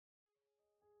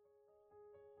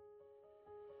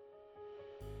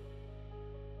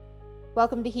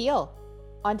Welcome to Heal.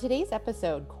 On today's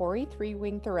episode, Corey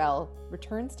Three-Wing Thorell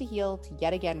returns to Heal to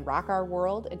yet again rock our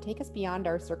world and take us beyond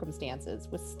our circumstances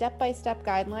with step-by-step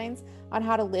guidelines on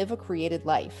how to live a created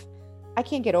life. I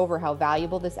can't get over how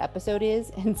valuable this episode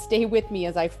is, and stay with me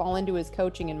as I fall into his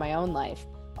coaching in my own life.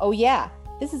 Oh yeah,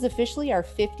 this is officially our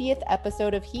 50th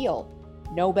episode of Heal.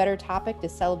 No better topic to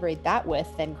celebrate that with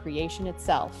than creation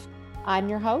itself. I'm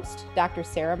your host, Dr.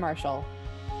 Sarah Marshall.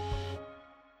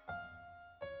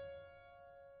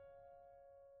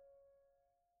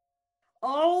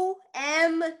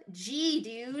 OMG,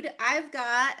 dude. I've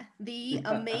got the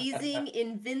amazing,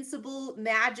 invincible,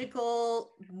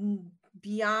 magical,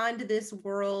 beyond this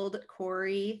world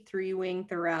Corey Three-Wing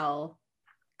Thorell,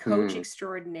 coach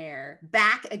extraordinaire,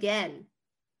 back again.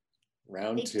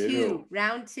 Round two.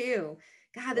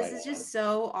 God, this is just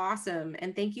so awesome.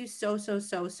 And thank you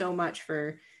so much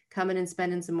for coming and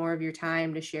spending some more of your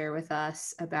time to share with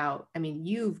us about,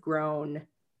 you've grown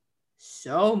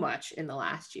so much in the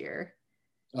last year.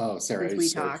 Oh, Sarah,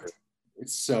 it's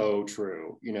so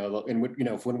true.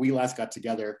 When we last got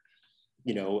together,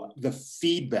 the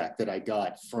feedback that I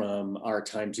got from our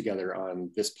time together on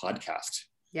this podcast,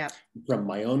 from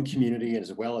my own community,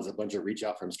 as well as a bunch of reach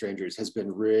out from strangers, has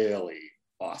been really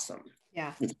awesome.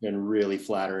 Yeah. It's been really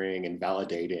flattering and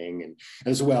validating, and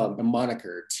as well, a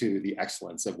moniker to the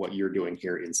excellence of what you're doing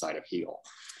here inside of Heal.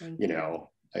 Thank you.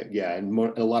 And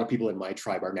a lot of people in my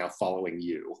tribe are now following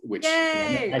you, which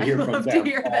I hear from them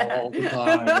all the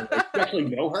time. Like, you actually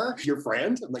know her? Your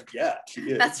friend? I'm like, yeah,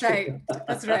 she is. That's right.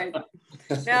 No,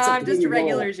 I'm just a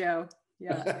regular Joe.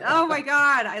 Yeah. Oh my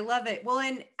God. I love it. Well,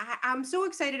 and I'm so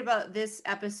excited about this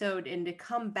episode and to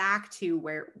come back to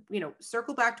where,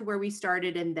 circle back to where we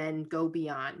started and then go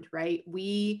beyond, right?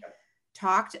 We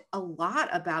talked a lot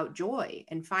about joy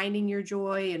and finding your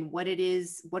joy and what it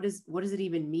is. What does it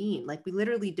even mean? Like, we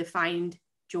literally defined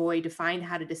joy, defined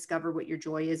how to discover what your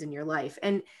joy is in your life.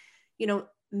 And,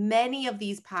 many of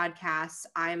these podcasts,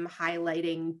 I'm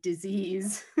highlighting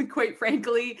disease, quite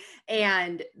frankly,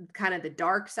 and kind of the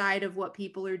dark side of what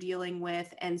people are dealing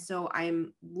with. And so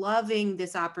I'm loving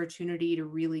this opportunity to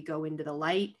really go into the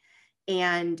light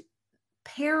and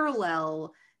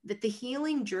parallel that the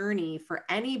healing journey for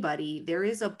anybody, there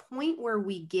is a point where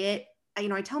we get,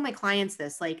 I tell my clients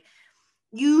this, like,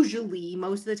 usually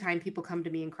most of the time people come to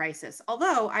me in crisis.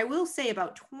 Although I will say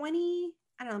about 20,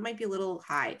 I don't know, it might be a little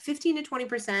high, 15 to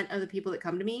 20% of the people that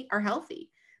come to me are healthy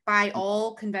by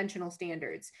all conventional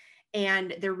standards.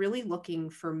 And they're really looking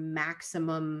for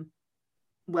maximum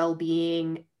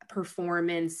well-being,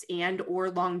 performance, and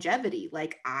or longevity.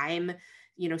 Like, I'm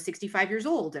 65 years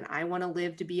old and I want to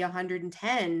live to be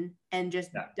 110 and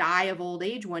just die of old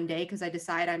age one day because I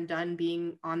decide I'm done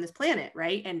being on this planet,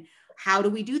 right? And how do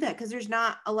we do that? Because there's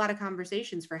not a lot of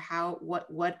conversations for what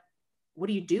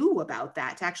do you do about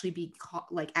that to actually be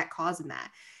at cause in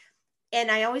that. And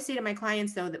I always say to my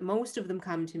clients, though, that most of them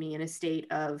come to me in a state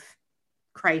of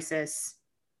crisis,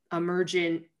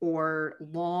 emergent or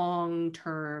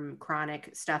long-term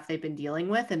chronic stuff they've been dealing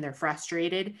with, and they're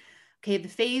frustrated. Okay, the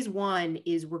phase one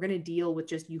is we're going to deal with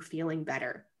just you feeling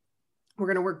better. We're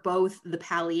going to work both the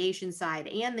palliation side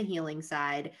and the healing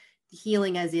side,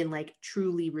 healing as in like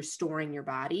truly restoring your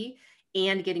body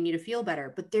and getting you to feel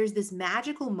better. But there's this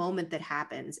magical moment that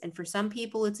happens. And for some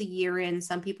people, it's a year in,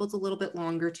 some people it's a little bit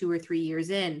longer, 2 or 3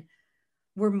 years in,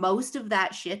 where most of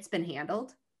that shit's been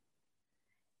handled.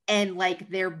 And like,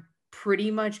 they're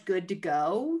pretty much good to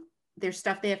go. There's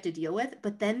stuff they have to deal with.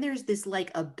 But then there's this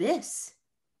like abyss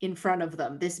in front of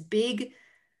them, this big,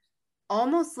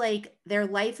 almost like their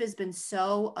life has been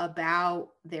so about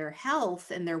their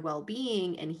health and their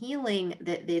well-being and healing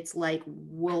that it's like,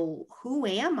 well, who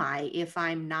am I if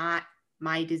I'm not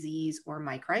my disease or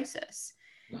my crisis?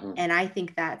 Mm-hmm. And I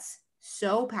think that's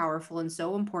so powerful and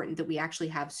so important that we actually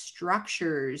have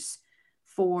structures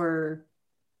for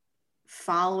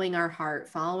following our heart,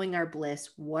 following our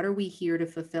bliss. What are we here to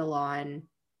fulfill on?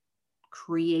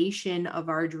 Creation of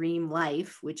our dream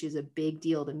life, which is a big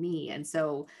deal to me. And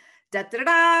so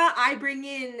I bring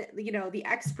in, the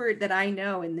expert that I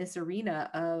know in this arena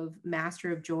of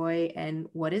master of joy and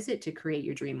what is it to create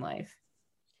your dream life?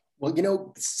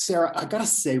 Well, Sarah, I got to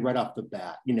say right off the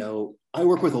bat, I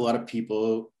work with a lot of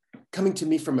people coming to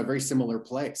me from a very similar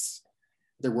place.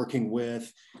 They're working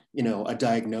with, a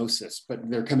diagnosis, but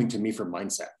they're coming to me for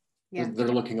mindset. Yeah. They're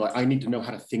looking like, I need to know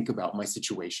how to think about my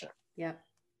situation. Yeah.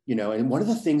 And one of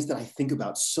the things that I think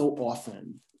about so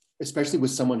often, especially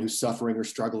with someone who's suffering or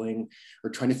struggling or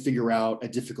trying to figure out a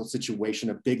difficult situation,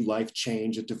 a big life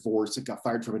change, a divorce, that got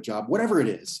fired from a job, whatever it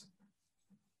is,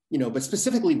 but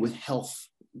specifically with health,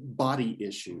 body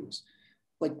issues,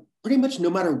 like pretty much no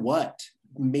matter what,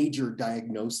 major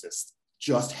diagnosis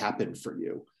just happened for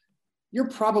you, you're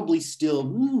probably still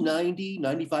 90,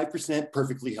 95%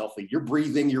 perfectly healthy. You're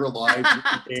breathing, you're alive.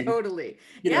 You're Totally.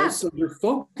 you know, so your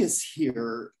focus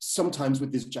here sometimes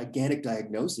with this gigantic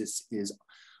diagnosis is,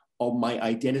 oh, my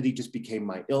identity just became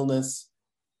my illness.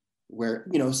 Where,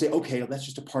 you know, say, okay, that's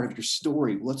just a part of your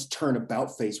story. Let's turn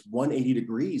about face 180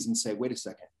 degrees and say, wait a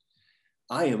second,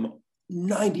 I am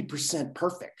 90%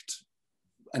 perfect.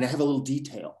 And I have a little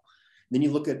detail. Then you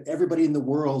look at everybody in the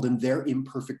world and their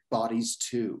imperfect bodies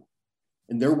too.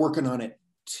 And they're working on it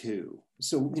too.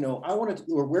 So, you know, I wanted to,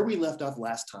 or where we left off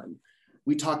last time,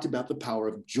 we talked about the power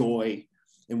of joy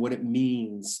and what it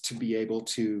means to be able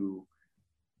to,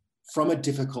 from a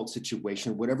difficult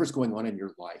situation, whatever's going on in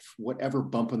your life, whatever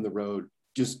bump in the road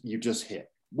you just hit,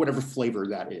 whatever flavor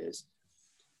that is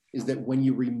that when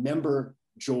you remember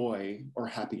joy or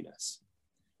happiness,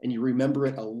 and you remember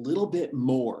it a little bit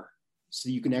more, so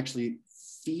you can actually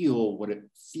feel what it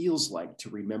feels like to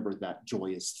remember that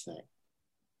joyous thing,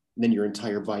 then your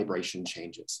entire vibration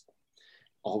changes.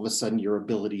 All of a sudden, your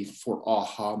ability for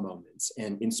aha moments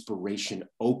and inspiration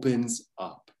opens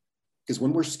up. Because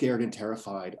when we're scared and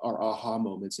terrified, our aha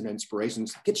moments and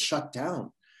inspirations get shut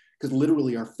down, because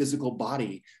literally our physical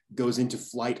body goes into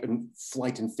flight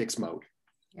and fix mode.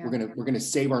 Yeah. We're gonna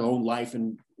save our own life,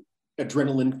 and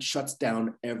adrenaline shuts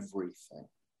down everything,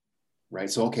 right?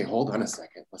 So, okay, hold on a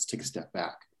second. Let's take a step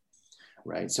back,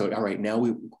 right? So, all right, now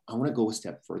I want to go a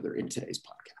step further in today's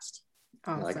podcast.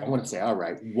 Awesome. Like, I want to say, all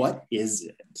right, what is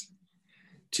it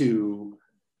to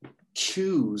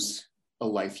choose a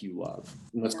life you love?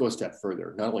 And let's go a step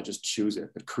further. Not only just choose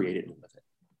it, but create it and live it.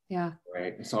 Yeah.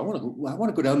 Right. So I want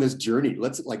to go down this journey.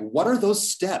 Let's what are those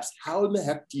steps? How in the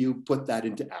heck do you put that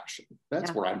into action?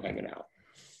 That's where I'm hanging out.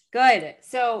 Good.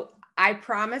 So I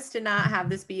promise to not have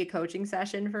this be a coaching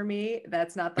session for me.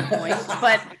 That's not the point.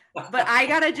 but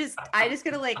I just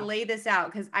gotta like lay this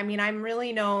out, because I mean, I'm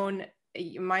really known.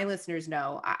 My listeners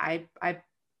know I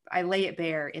lay it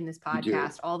bare in this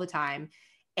podcast all the time.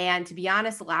 And to be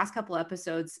honest, the last couple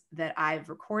episodes that I've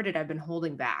recorded, I've been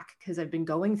holding back because I've been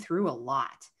going through a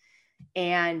lot.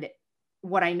 And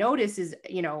what I notice is,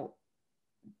 you know,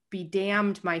 be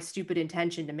damned my stupid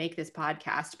intention to make this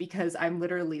podcast, because I'm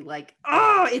literally like,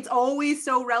 oh, it's always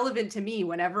so relevant to me.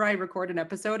 Whenever I record an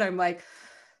episode, I'm like,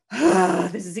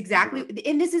 this is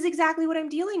exactly what I'm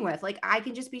dealing with. Like, I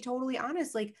can just be totally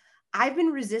honest. Like, I've been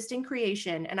resisting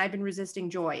creation and I've been resisting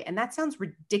joy. And that sounds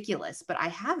ridiculous, but I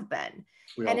have been.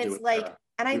 And it's like,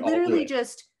 and I literally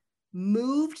just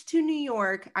moved to New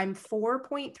York. I'm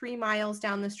 4.3 miles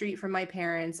down the street from my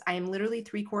parents. I am literally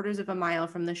 3/4 of a mile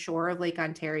from the shore of Lake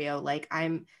Ontario. Like,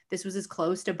 this was as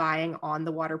close to buying on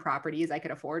the water property as I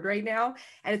could afford right now.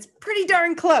 And it's pretty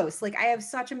darn close. Like, I have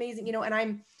such amazing, you know, and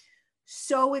I'm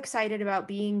so excited about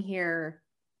being here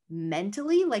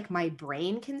mentally. Like, my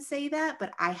brain can say that,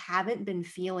 but I haven't been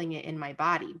feeling it in my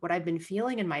body. What I've been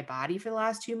feeling in my body for the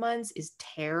last 2 months is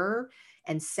terror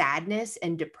and sadness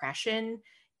and depression.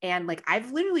 And like,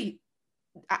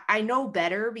 I know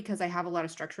better because I have a lot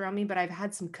of structure around me, but I've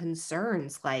had some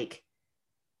concerns like,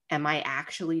 am I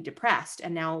actually depressed?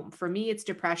 And now for me, it's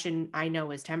depression I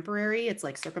know is temporary. It's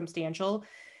like circumstantial.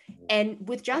 And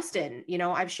with Justin, you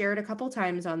know, I've shared a couple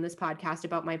times on this podcast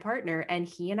about my partner, and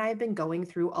he and I have been going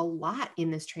through a lot in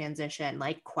this transition,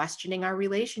 like questioning our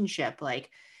relationship.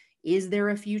 Like, is there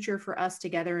a future for us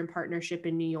together in partnership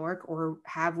in New York, or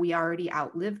have we already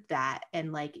outlived that?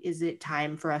 And like, is it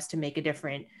time for us to make a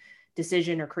different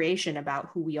decision or creation about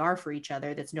who we are for each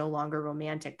other that's no longer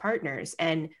romantic partners?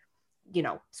 And, you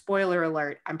know, spoiler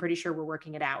alert, I'm pretty sure we're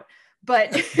working it out. But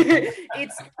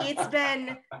it's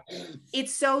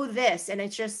so this, and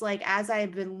it's just like, as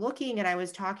I've been looking and I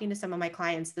was talking to some of my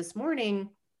clients this morning,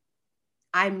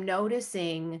 I'm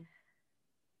noticing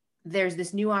there's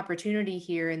this new opportunity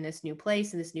here in this new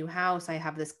place, in this new house. I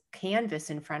have this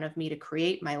canvas in front of me to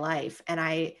create my life. And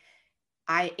I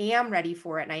am ready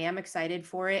for it, and I am excited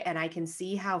for it. And I can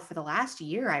see how for the last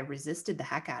year, I resisted the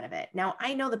heck out of it. Now,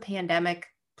 I know the pandemic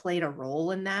played a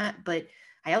role in that, but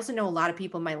I also know a lot of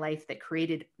people in my life that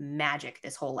created magic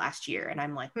this whole last year. And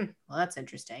I'm like, well, that's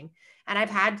interesting. And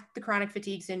I've had the chronic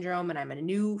fatigue syndrome, and I'm in a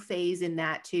new phase in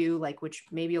that too, like, which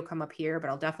maybe will come up here, but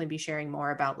I'll definitely be sharing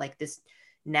more about like this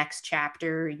next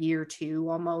chapter, year 2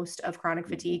 almost of chronic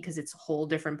fatigue, because it's a whole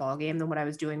different ballgame than what I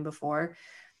was doing before.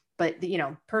 But, you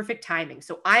know, perfect timing.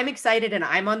 So I'm excited, and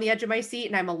I'm on the edge of my seat,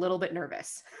 and I'm a little bit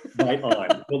nervous. Right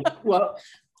on. Well,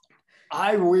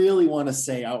 I really want to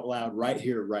say out loud right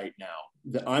here, right now,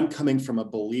 that I'm coming from a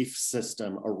belief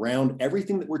system around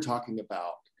everything that we're talking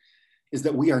about is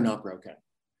that we are not broken,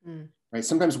 right?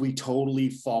 Sometimes we totally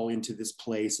fall into this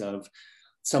place of,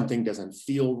 something doesn't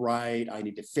feel right. I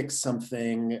need to fix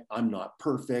something. I'm not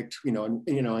perfect,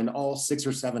 and all 6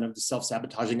 or 7 of the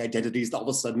self-sabotaging identities all of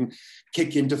a sudden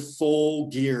kick into full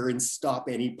gear and stop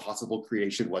any possible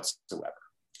creation whatsoever.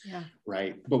 Yeah.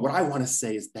 Right. But what I want to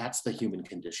say is that's the human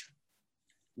condition.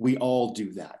 We all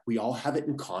do that. We all have it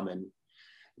in common.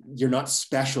 You're not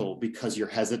special because you're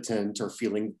hesitant or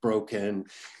feeling broken.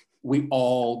 We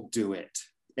all do it.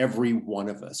 Every one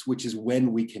of us, which is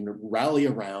when we can rally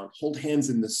around, hold hands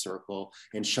in the circle,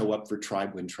 and show up for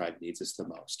tribe when tribe needs us the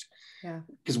most. Yeah.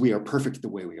 Because we are perfect the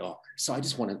way we are. So I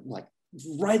just want to,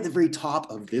 right at the very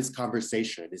top of this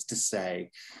conversation is to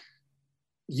say,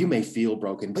 you may feel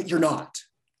broken, but you're not.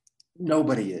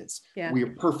 Nobody is. Yeah. We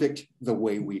are perfect the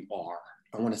way we are.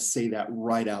 I want to say that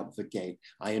right out the gate.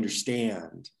 I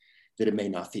understand that it may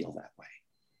not feel that way.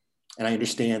 And I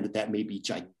understand that that may be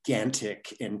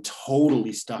gigantic and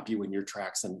totally stop you in your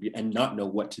tracks and not know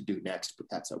what to do next, but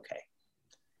that's okay.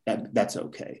 That's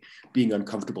okay. Being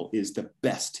uncomfortable is the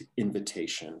best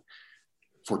invitation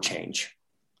for change.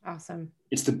 Awesome.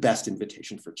 It's the best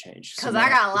invitation for change. Because I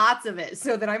got lots of it.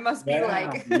 So then I must be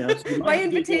my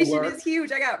invitation is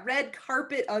huge. I got red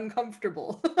carpet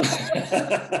uncomfortable.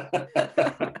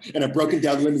 And a broken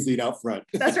down limousine out front.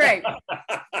 That's right.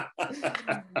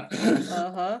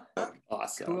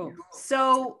 Awesome. Cool.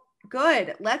 So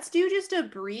good. Let's do just a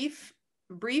brief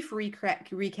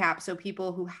recap. So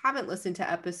people who haven't listened to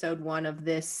episode 1 of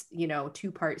this,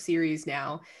 2-part series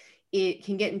now, it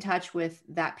can get in touch with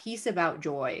that piece about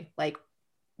joy. Like,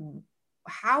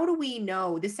 how do we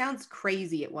know? This sounds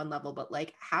crazy at one level, but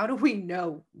how do we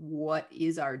know what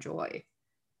is our joy?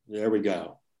 There we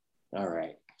go. All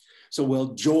right.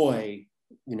 So, joy,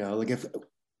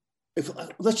 if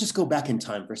let's just go back in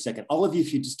time for a second. All of you,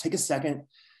 if you just take a second,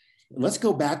 and let's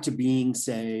go back to being,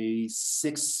 say,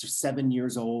 6 or 7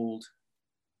 years old,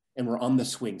 and we're on the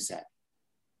swing set,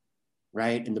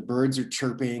 right? And the birds are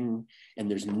chirping, and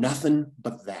there's nothing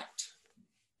but that,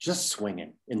 just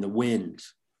swinging in the wind,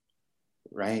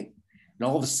 right? And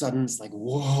all of a sudden, it's like,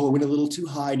 whoa, went a little too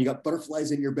high, and you got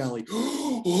butterflies in your belly.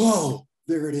 Whoa,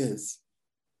 there it is.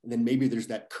 And then maybe there's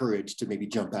that courage to maybe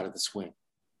jump out of the swing.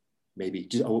 Maybe,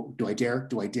 do I dare?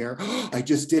 Do I dare? I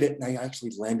just did it. And I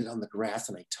actually landed on the grass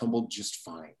and I tumbled just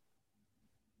fine.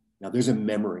 Now there's a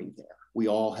memory there. We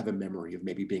all have a memory of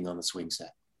maybe being on the swing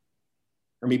set.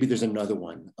 Or maybe there's another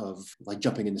one of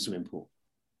jumping in the swimming pool.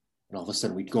 And all of a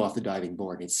sudden we'd go off the diving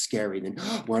board and it's scary. And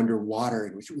then we're underwater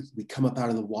and we come up out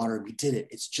of the water and we did it.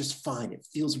 It's just fine. It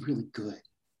feels really good.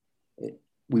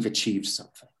 We've achieved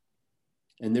something.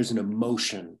 And there's an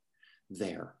emotion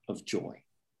there of joy.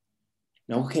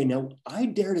 Now, I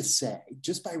dare to say,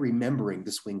 just by remembering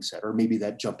the swing set, or maybe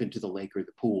that jump into the lake or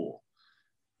the pool,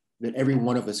 that every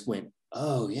one of us went,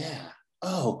 oh yeah,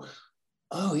 oh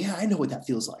yeah, I know what that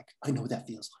feels like. I know what that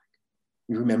feels like.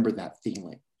 We remember that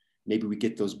feeling. Maybe we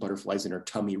get those butterflies in our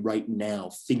tummy right now,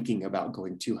 thinking about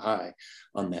going too high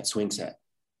on that swing set.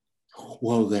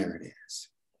 Whoa, there it is.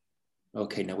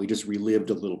 Okay, now we just relived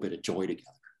a little bit of joy together,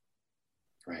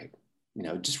 right?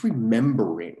 Just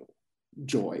remembering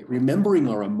joy, remembering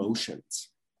our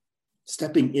emotions,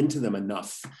 stepping into them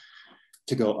enough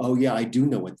to go, oh yeah, I do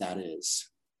know what that is,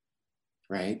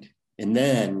 right? And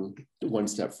then one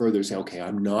step further, say, okay,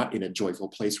 I'm not in a joyful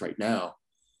place right now.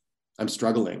 I'm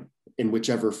struggling in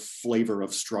whichever flavor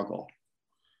of struggle,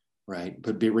 right?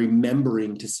 But be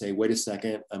remembering to say, wait a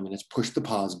second, I'm going to push the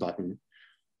pause button.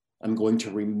 I'm going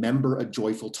to remember a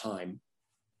joyful time,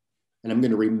 and I'm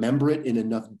going to remember it in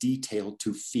enough detail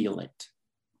to feel it.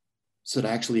 So to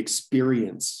actually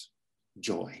experience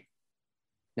joy.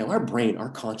 Now, our brain,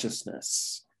 our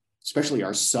consciousness, especially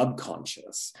our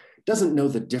subconscious, doesn't know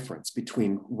the difference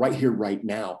between right here, right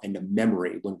now, and a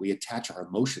memory when we attach our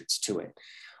emotions to it.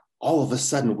 All of a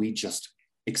sudden, we just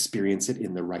experience it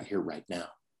in the right here, right now.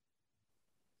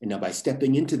 And now by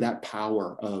stepping into that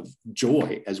power of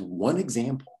joy as one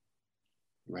example,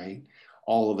 right?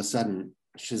 All of a sudden,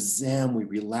 shazam, we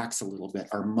relax a little bit.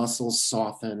 Our muscles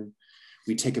soften.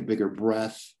 We take a bigger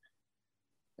breath,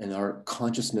 and our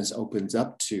consciousness opens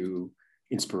up to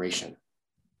inspiration.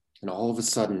 And all of a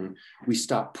sudden, we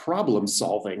stop problem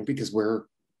solving because when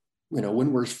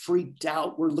we're freaked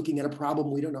out, we're looking at a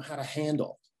problem we don't know how to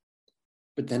handle.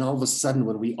 But then all of a sudden,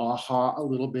 when we aha a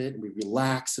little bit, and we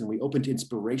relax and we open to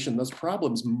inspiration, those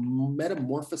problems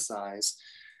metamorphosize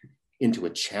into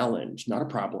a challenge, not a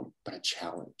problem, but a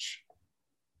challenge.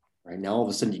 Right now, all of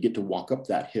a sudden, you get to walk up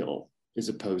that hill as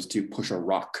opposed to push a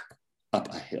rock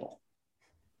up a hill,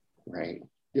 right?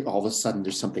 All of a sudden,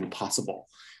 there's something possible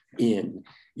in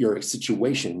your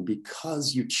situation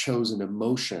because you chose an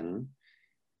emotion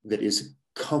that is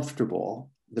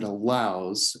comfortable that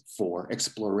allows for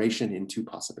exploration into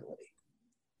possibility.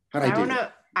 How'd I do?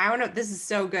 I want to, this is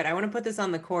so good. I want to put this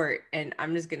on the court, and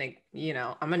I'm just going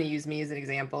to, I'm going to use me as an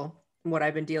example, what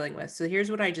I've been dealing with. So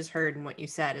here's what I just heard. And what you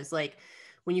said is like,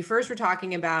 when you first were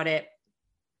talking about it,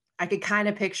 I could kind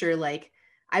of picture like,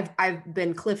 I've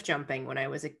been cliff jumping when I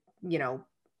was a,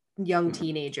 young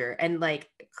teenager, and like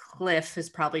cliff is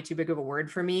probably too big of a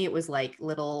word for me. It was like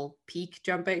little peak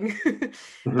jumping.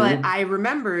 But I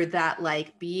remember that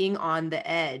like being on the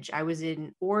edge. I was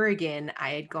in Oregon. I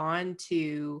had gone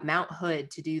to Mount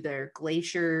Hood to do their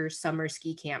glacier summer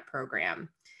ski camp program.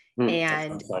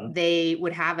 And they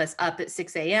would have us up at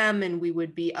 6 a.m. and we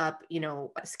would be up,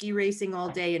 ski racing all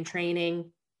day and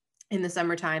training in the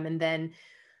summertime. And then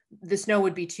the snow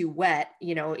would be too wet,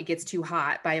 it gets too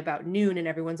hot by about noon and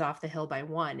everyone's off the hill by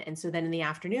 1. And so then in the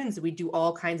afternoons, we do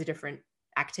all kinds of different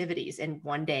activities. And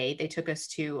one day they took us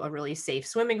to a really safe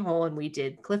swimming hole and we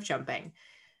did cliff jumping.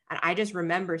 And I just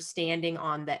remember standing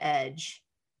on the edge,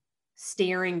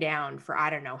 staring down for, I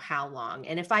don't know how long.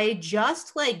 And if I had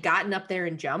just like gotten up there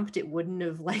and jumped, it wouldn't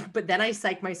have but then I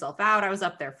psyched myself out. I was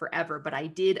up there forever, but I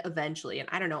did eventually. And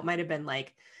I don't know, it might've been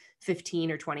like 15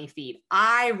 or 20 feet.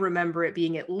 I remember it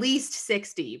being at least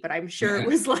 60, but I'm sure it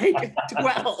was like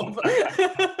 12.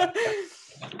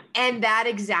 And that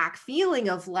exact feeling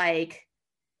of like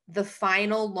the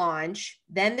final launch,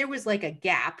 then there was like a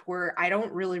gap where I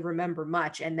don't really remember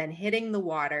much, and then hitting the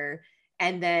water,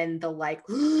 and then the like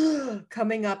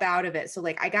coming up out of it. So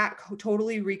like I got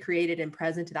totally recreated and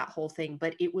present to that whole thing,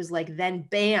 but it was like, then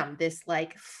bam, this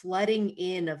like flooding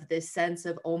in of this sense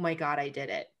of, oh my God, I did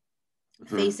it.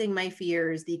 Facing my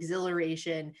fears, the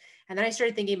exhilaration. And then I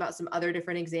started thinking about some other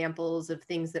different examples of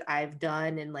things that I've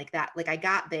done. And like that, like I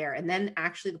got there. And then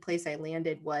actually the place I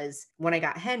landed was when I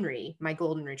got Henry, my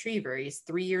golden retriever. He's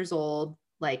 3 years old,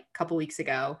 like a couple weeks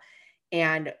ago.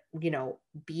 And,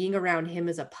 being around him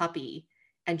as a puppy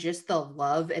and just the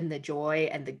love and the joy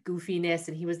and the goofiness.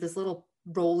 And he was this little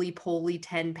roly-poly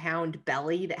 10-pound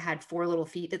belly that had 4 little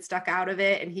feet that stuck out of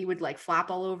it, and he would like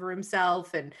flap all over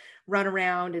himself and run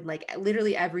around, and like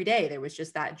literally every day there was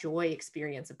just that joy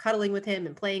experience of cuddling with him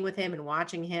and playing with him and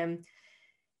watching him.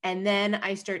 And then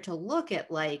I start to look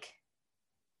at like,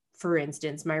 for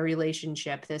instance, my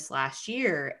relationship this last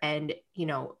year, and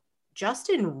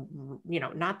Justin,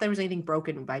 not there was anything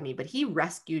broken by me, but he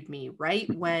rescued me right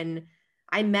when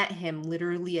I met him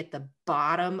literally at the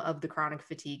bottom of the chronic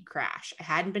fatigue crash. I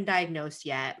hadn't been diagnosed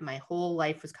yet. My whole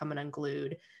life was coming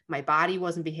unglued. My body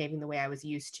wasn't behaving the way I was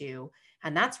used to.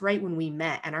 And that's right when we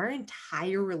met. And our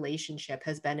entire relationship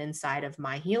has been inside of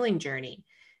my healing journey,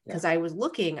 because I was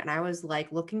looking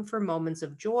for moments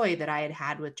of joy that I had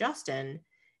had with Justin,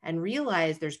 and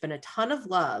realized there's been a ton of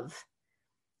love.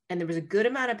 And there was a good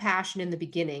amount of passion in the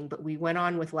beginning, but we went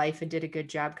on with life and did a good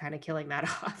job kind of killing that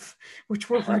off, which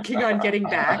we're working on getting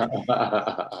back.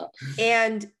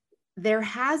 And there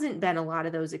hasn't been a lot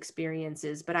of those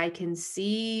experiences, but I can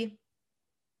see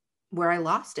where I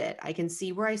lost it. I can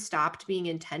see where I stopped being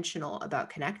intentional about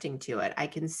connecting to it. I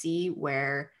can see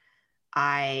where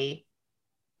I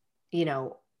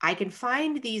can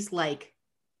find these like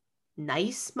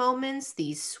nice moments,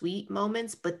 these sweet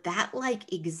moments, but that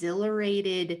like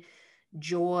exhilarated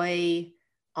joy,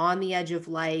 on the edge of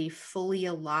life, fully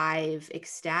alive,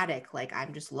 ecstatic, like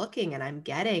I'm just looking and I'm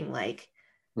getting like,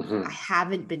 I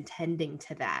haven't been tending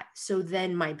to that. So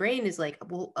then my brain is like,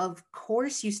 well, of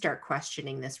course you start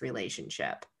questioning this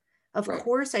relationship. Of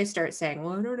course I start saying,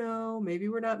 well, I don't know, maybe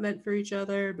we're not meant for each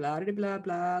other, blah, blah, blah,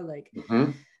 blah. Like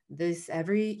this,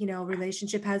 every,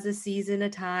 relationship has a season, a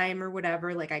time or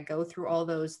whatever. Like I go through all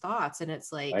those thoughts, and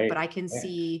it's like, but I can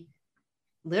see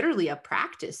literally a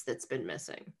practice that's been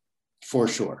missing. For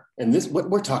sure. And this, what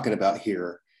we're talking about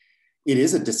here, it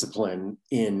is a discipline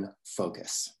in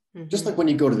focus. Just like when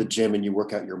you go to the gym and you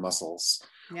work out your muscles,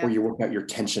 or you work out your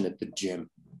tension at the gym.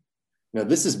 Now,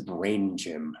 this is brain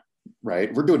gym,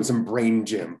 right? We're doing some brain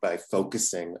gym by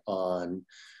focusing on,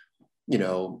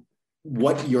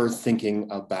 what you're thinking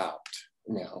about.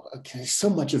 Now, okay, so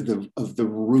much of the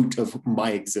root of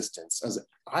my existence, as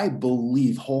I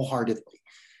believe wholeheartedly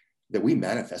that we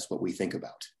manifest what we think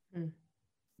about.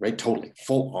 Right? Totally,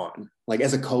 full on. Like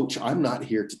as a coach, I'm not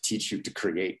here to teach you to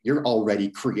create. You're already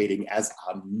creating as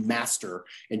a master,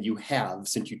 and you have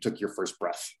since you took your first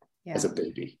breath as a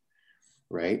baby,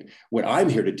 right? What I'm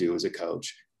here to do as a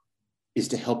coach is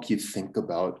to help you think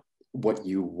about what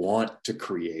you want to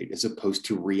create, as opposed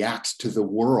to react to the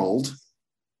world,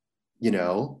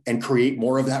 and create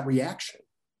more of that reaction,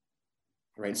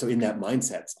 right? So in that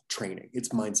mindset training, it's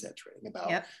mindset training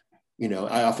about,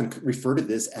 I often refer to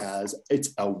this as it's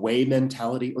away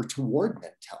mentality or toward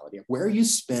mentality. Where are you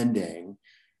spending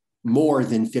more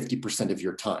than 50% of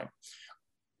your time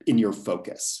in your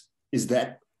focus? Is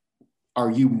that,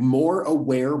 are you more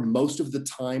aware most of the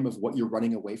time of what you're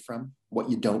running away from, what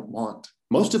you don't want?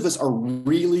 Most of us are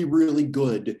really, really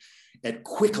good at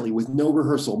quickly, with no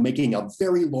rehearsal, making a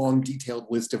very long, detailed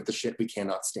list of the shit we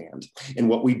cannot stand and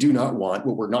what we do not want,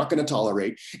 what we're not going to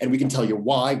tolerate. And we can tell you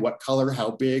why, what color, how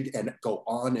big, and go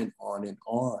on and on and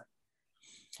on.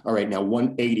 All right, now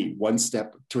 180, one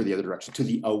step toward the other direction, to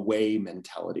the away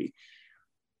mentality.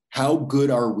 How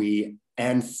good are we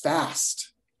and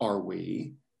fast are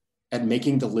we at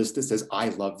making the list that says, I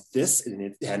love this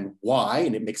and why,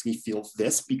 and it makes me feel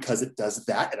this because it does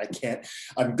that, and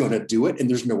I'm gonna do it, and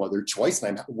there's no other choice,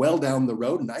 and I'm well down the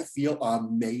road, and I feel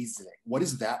amazing. What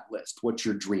is that list? What's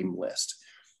your dream list?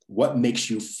 What makes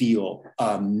you feel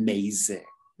amazing,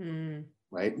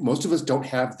 right? Most of us don't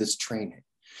have this training.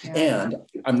 Yeah.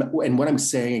 And what I'm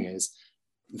saying is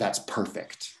that's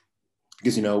perfect.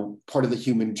 Because, part of the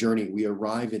human journey, we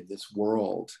arrive in this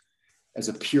world as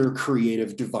a pure,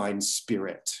 creative, divine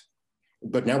spirit.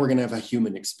 But now we're going to have a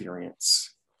human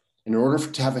experience. In order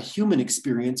to have a human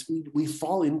experience, we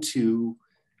fall into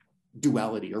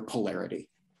duality or polarity,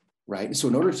 right? So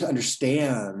in order to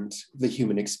understand the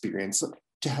human experience,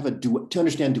 to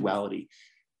understand duality,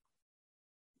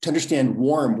 to understand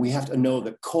warm, we have to know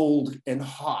that cold and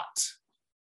hot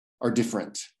are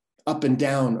different. Up and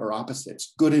down are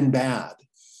opposites, good and bad.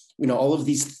 All of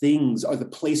these things are the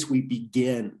place we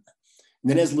begin. And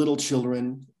then as little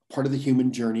children, part of the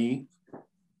human journey,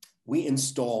 we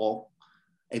install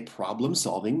a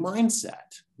problem-solving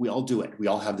mindset. We all do it. We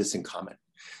all have this in common.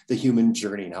 The human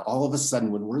journey. Now, all of a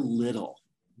sudden, when we're little,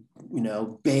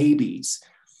 babies,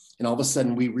 and all of a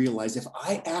sudden we realize if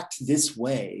I act this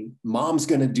way, mom's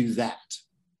going to do that.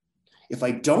 If I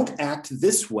don't act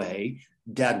this way,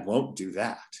 dad won't do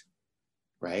that.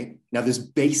 Right? Now, this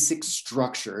basic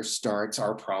structure starts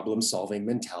our problem-solving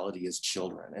mentality as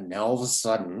children. And now all of a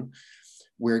sudden,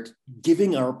 we're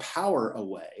giving our power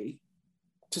away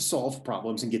to solve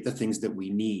problems and get the things that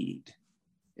we need.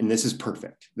 And this is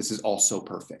perfect. This is also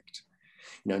perfect.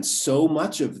 And so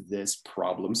much of this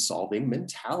problem-solving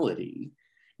mentality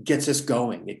gets us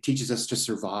going. It teaches us to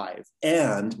survive.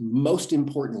 And most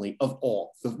importantly of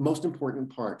all, the most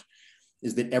important part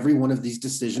is that every one of these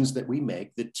decisions that we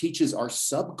make that teaches our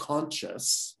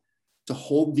subconscious to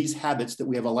hold these habits that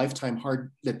we have a lifetime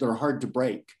that they're hard to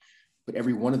break. But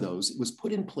every one of those was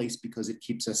put in place because it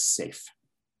keeps us safe.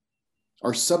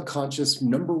 Our subconscious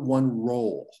number one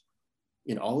role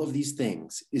in all of these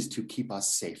things is to keep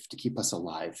us safe, to keep us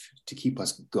alive, to keep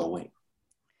us going.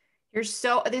 This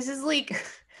is like,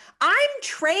 I'm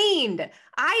trained.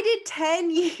 I did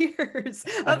 10 years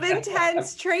of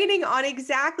intense training on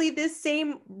exactly this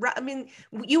same.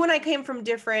 You and I came from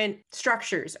different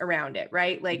structures around it,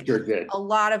 right? Like sure did. A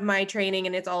lot of my training,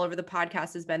 and it's all over the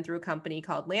podcast, has been through a company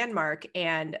called Landmark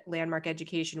and Landmark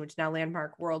Education, which is now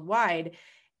Landmark Worldwide.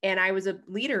 And I was a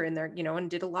leader in there, and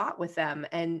did a lot with them.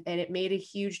 And it made a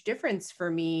huge difference for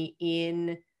me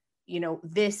in,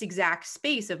 this exact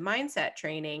space of mindset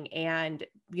training and,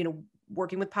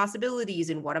 working with possibilities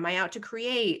and what am I out to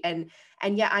create? And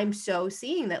yet I'm so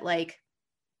seeing that, like,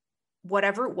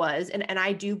 whatever it was, and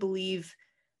I do believe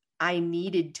I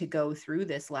needed to go through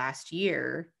this last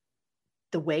year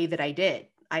the way that I did.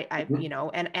 I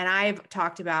and I've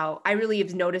talked about, I really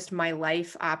have noticed my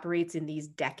life operates in these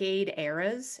decade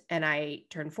eras, and I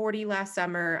turned 40 last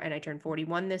summer and I turned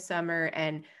 41 this summer.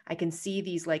 And I can see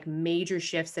these like major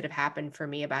shifts that have happened for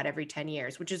me about every 10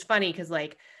 years, which is funny because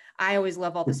like, I always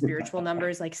love all the spiritual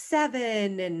numbers like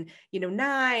 7 and,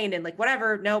 9 and like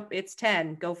whatever. Nope, it's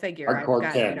 10. Go figure. Hardcore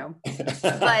I've got,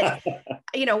 10.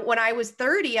 But, when I was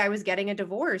 30, I was getting a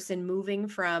divorce and moving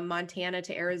from Montana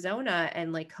to Arizona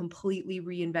and like completely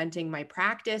reinventing my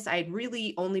practice. I'd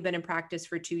really only been in practice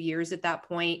for 2 years at that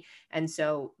point. And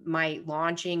so my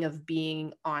launching of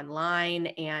being online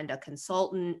and a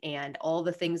consultant and all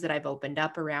the things that I've opened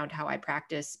up around how I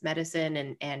practice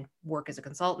medicine and work as a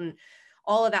consultant,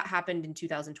 all of that happened in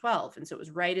 2012. And so it was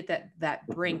right at that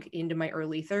brink into my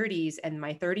early 30s. And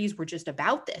my 30s were just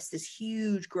about this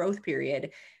huge growth period.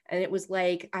 And it was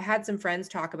like, I had some friends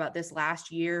talk about this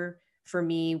last year for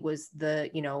me was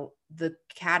the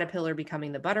caterpillar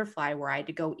becoming the butterfly, where I had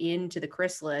to go into the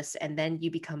chrysalis and then you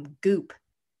become goop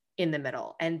in the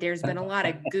middle. And there's been a lot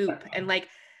of goop and like,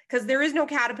 because there is no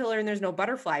caterpillar and there's no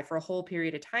butterfly for a whole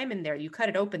period of time in there. You cut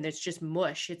it open, there's just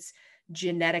mush. It's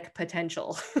genetic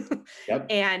potential. Yep.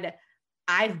 And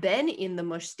I've been in the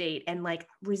mush state and like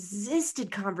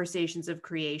resisted conversations of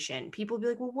creation. People be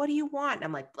like, well, what do you want? And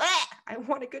I'm like, I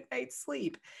want a good night's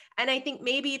sleep. And I think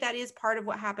maybe that is part of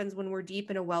what happens when we're deep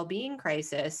in a well-being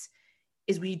crisis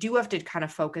is we do have to kind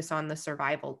of focus on the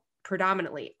survival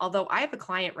predominantly. Although I have a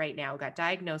client right now who got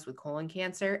diagnosed with colon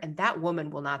cancer, and that woman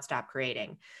will not stop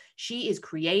creating. She is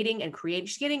creating and creating.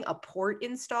 She's getting a port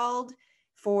installed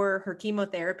for her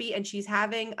chemotherapy, and she's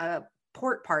having a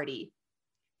port party.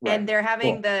 Right. And they're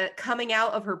having the coming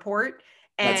out of her port,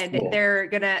 and they're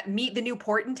gonna meet the new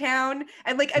port in town.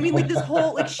 And like, I mean, like this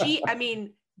whole, like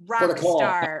rock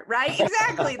star, right?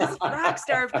 Exactly. This rock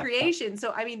star of creation.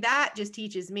 So, I mean, that just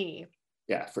teaches me.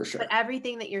 Yeah, for sure. But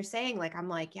everything that you're saying, like, I'm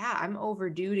like, yeah, I'm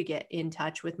overdue to get in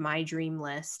touch with my dream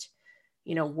list.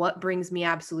 You know, what brings me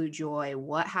absolute joy?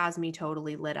 What has me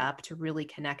totally lit up to really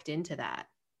connect into that?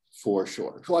 For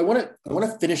sure. So I want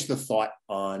to finish the thought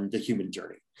on the human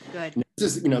journey. Good.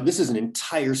 Now, this is an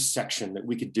entire section that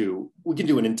we could do. We can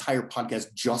do an entire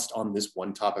podcast just on this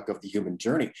one topic of the human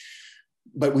journey.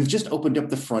 But we've just opened up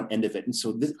the front end of it. And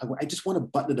so I just want to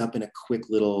button it up in a quick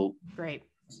little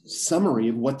summary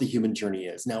of what the human journey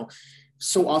is. Now,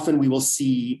 so often we will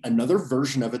see another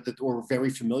version of it that we're very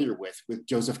familiar with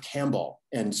Joseph Campbell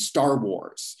and Star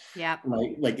Wars. Yeah.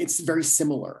 Right? Like it's very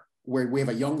similar, where we have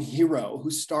a young hero who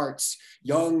starts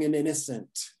young and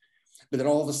innocent, but then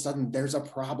all of a sudden there's a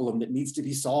problem that needs to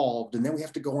be solved. And then we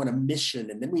have to go on a mission.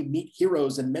 And then we meet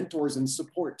heroes and mentors and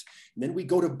support. And then we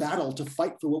go to battle to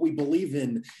fight for what we believe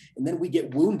in. And then we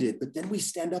get wounded, but then we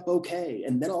stand up okay.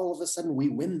 And then all of a sudden we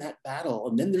win that battle.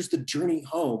 And then there's the journey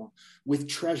home with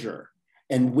treasure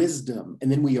and wisdom. And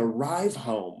then we arrive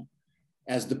home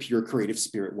as the pure creative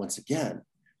spirit once again.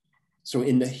 So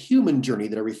in the human journey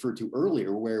that I referred to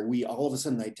earlier, where we all of a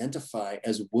sudden identify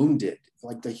as wounded,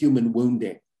 like the human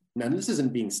wounding. Now, this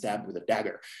isn't being stabbed with a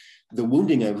dagger. The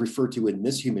wounding I refer to in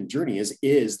this human journey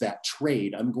is that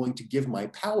trade. I'm going to give my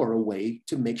power away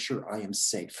to make sure I am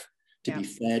safe, to be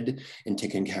fed and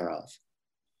taken care of.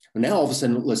 Now, all of a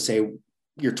sudden, let's say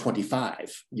you're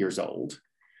 25 years old,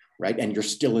 right? And you're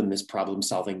still in this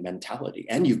problem-solving mentality.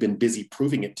 And you've been busy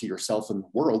proving it to yourself and the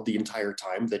world the entire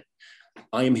time that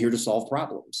I am here to solve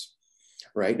problems.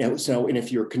 Right now, and if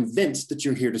you're convinced that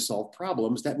you're here to solve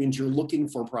problems, that means you're looking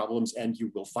for problems and you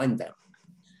will find them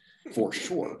for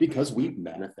sure, because we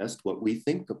manifest what we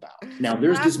think about. Now,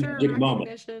 there's this magic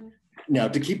moment. Now,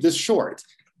 to keep this short,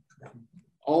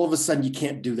 all of a sudden you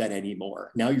can't do that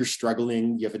anymore. Now you're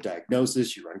struggling, you have a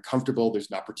diagnosis, you're uncomfortable, there's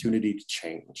an opportunity to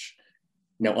change.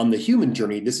 Now, on the human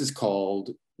journey, this is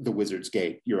called the Wizard's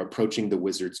Gate. You're approaching the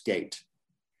Wizard's Gate,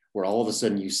 where all of a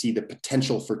sudden you see the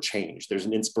potential for change. There's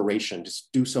an inspiration to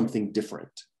do something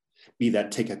different. Be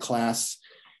that take a class,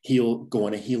 go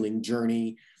on a healing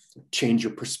journey, change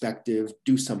your perspective,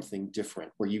 do something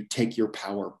different, where you take your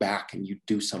power back and you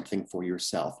do something for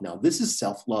yourself. Now, this is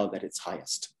self-love at its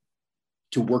highest,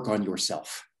 to work on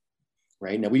yourself,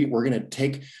 right? Now, we're gonna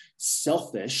take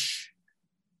selfish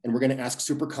and we're going to ask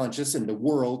superconscious and the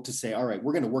world to say, all right,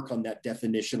 we're going to work on that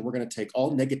definition. We're going to take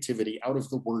all negativity out of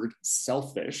the word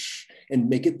selfish and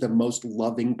make it the most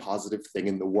loving, positive thing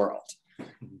in the world.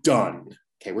 Done.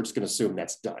 Okay, we're just going to assume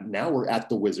that's done. Now we're at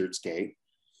the Wizard's Gate.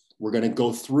 We're going to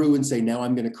go through and say, now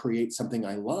I'm going to create something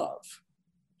I love.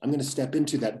 I'm going to step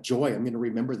into that joy. I'm going to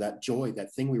remember that joy,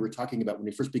 that thing we were talking about when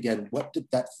we first began. What did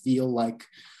that feel like?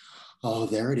 Oh,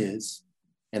 there it is.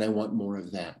 And I want more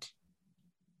of that.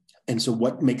 And so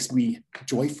what makes me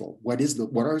joyful? What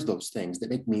are those things that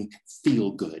make me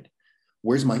feel good?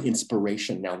 Where's my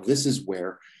inspiration? Now, this is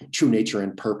where true nature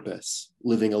and purpose,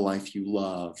 living a life you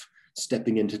love,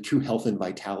 stepping into true health and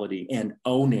vitality, and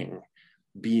owning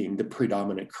being the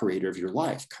predominant creator of your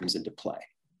life comes into play.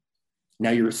 Now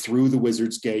you're through the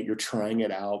Wizard's Gate, you're trying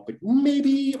it out, but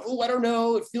maybe, I don't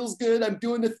know, it feels good, I'm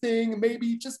doing the thing,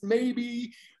 maybe, just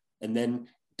maybe. And then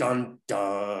dun,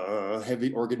 dun,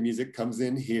 heavy organ music comes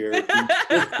in here.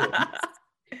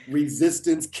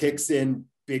 Resistance kicks in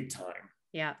big time.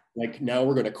 Yeah. Like now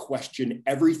we're going to question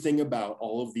everything about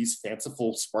all of these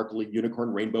fanciful, sparkly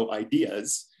unicorn rainbow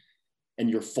ideas.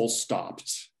 And you're full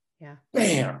stopped. Yeah.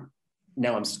 Bam.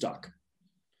 Now I'm stuck.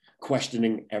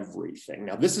 Questioning everything.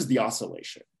 Now this is the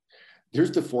oscillation.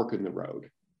 There's the fork in the road.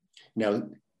 Now,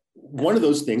 one of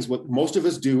those things, what most of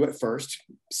us do at first,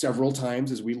 several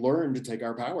times as we learn to take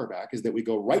our power back, is that we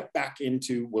go right back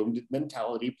into wounded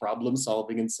mentality, problem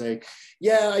solving, and say,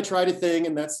 yeah, I tried a thing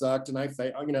and that sucked, and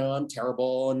I'm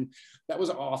terrible, and that was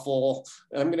awful,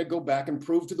 and I'm going to go back and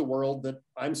prove to the world that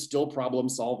I'm still problem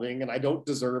solving, and I don't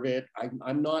deserve it.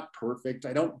 I'm not perfect.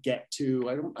 I don't get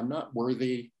to. I'm not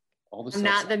worthy. I'm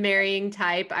not the marrying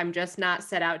type. I'm just not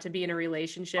set out to be in a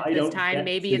relationship this time.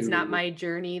 Maybe it's not my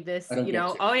journey.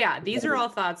 Oh yeah. These are all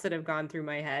thoughts that have gone through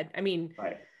my head. I mean,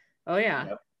 right. Oh yeah.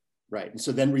 Yep. Right. And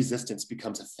so then resistance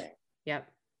becomes a thing. Yep.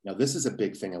 Now this is a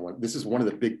big thing this is one of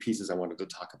the big pieces I wanted to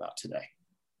talk about today.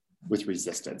 with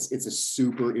resistance. It's a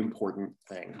super important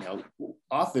thing. Now,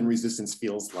 often resistance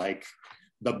feels like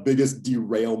the biggest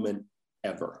derailment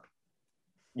ever.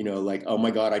 You know, like, oh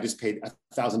my God, I just paid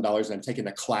 $1,000 and I'm taking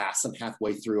a class and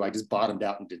halfway through, I just bottomed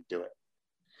out and didn't do it.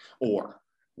 Or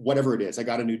whatever it is, I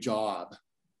got a new job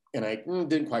and I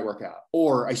didn't quite work out.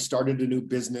 Or I started a new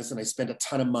business and I spent a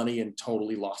ton of money and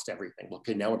totally lost everything. Well,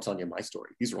 okay, now I'm telling you my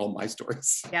story. These are all my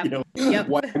stories. Yep. You know, yep.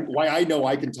 why I know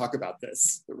I can talk about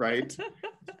this, right?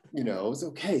 You know, it's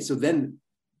okay. So then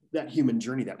that human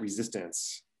journey, that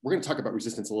resistance, we're going to talk about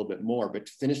resistance a little bit more, but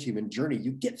to finish human journey,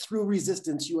 you get through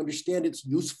resistance, you understand its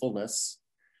usefulness,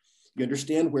 you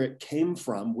understand where it came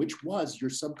from, which was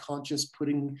your subconscious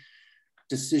putting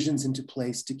decisions into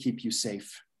place to keep you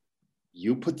safe.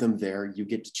 You put them there, you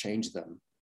get to change them.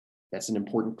 That's an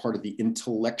important part of the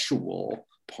intellectual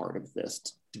part of this,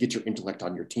 to get your intellect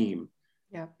on your team.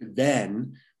 Yeah.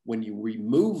 Then when you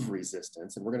remove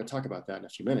resistance, and we're going to talk about that in a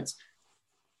few minutes,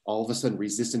 all of a sudden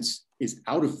resistance is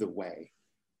out of the way.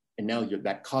 And now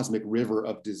that cosmic river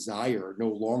of desire no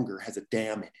longer has a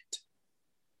dam in it.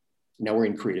 Now we're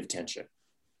in creative tension.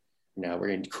 Now we're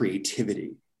in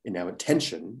creativity. And now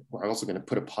attention, we're also going to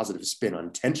put a positive spin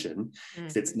on tension.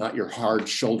 It's not your hard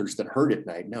shoulders that hurt at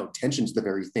night. No, tension's the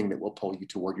very thing that will pull you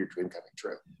toward your dream coming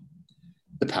true.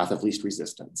 The path of least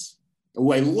resistance.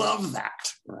 Oh, I love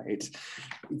that, right?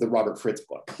 The Robert Fritz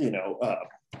book,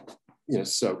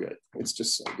 so good. It's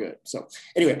just so good. So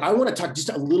anyway, I want to talk just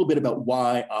a little bit about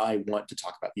why I want to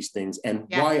talk about these things and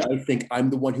why I think I'm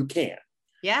the one who can.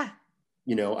 Yeah.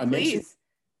 I mentioned,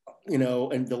 in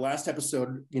the last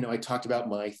episode, I talked about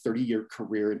my 30-year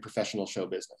career in professional show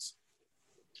business,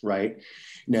 right?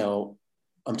 Now,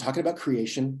 I'm talking about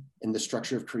creation and the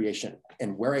structure of creation.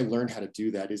 And where I learned how to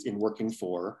do that is in working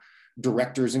for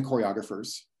directors and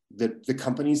choreographers that the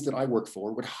companies that I work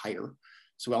for would hire.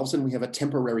 So all of a sudden we have a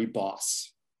temporary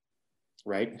boss,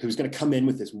 right? Who's going to come in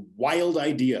with this wild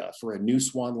idea for a new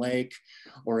Swan Lake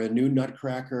or a new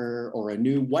Nutcracker or a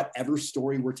new whatever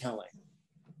story we're telling,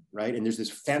 right? And there's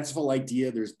this fanciful idea,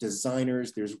 there's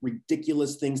designers, there's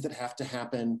ridiculous things that have to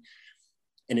happen.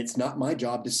 And it's not my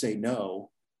job to say no.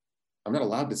 I'm not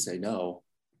allowed to say no.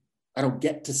 I don't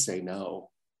get to say no.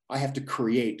 I have to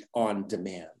create on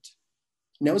demand.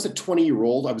 Now, as a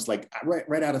 20-year-old, I was like,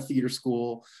 right out of theater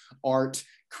school, art,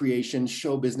 creation,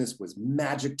 show business was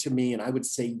magic to me. And I would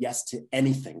say yes to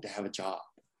anything to have a job,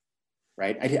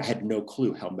 right? I had no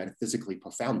clue how metaphysically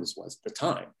profound this was at the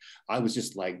time. I was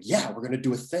just like, yeah, we're going to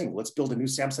do a thing. Let's build a new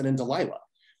Samson and Delilah.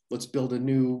 Let's build a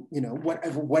new,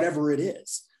 whatever it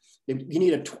is. You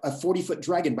need a 40-foot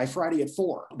dragon by Friday at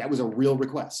 4. That was a real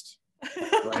request,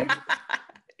 right?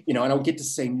 I don't get to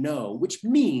say no, which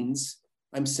means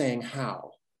I'm saying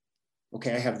how.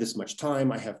 Okay, I have this much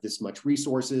time, I have this much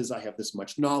resources, I have this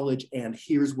much knowledge, and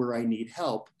here's where I need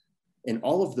help. And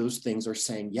all of those things are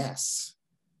saying yes.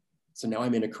 So now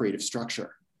I'm in a creative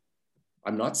structure.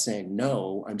 I'm not saying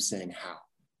no, I'm saying how.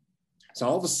 So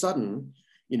all of a sudden,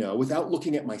 without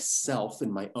looking at myself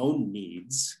and my own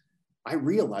needs, I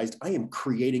realized I am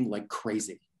creating like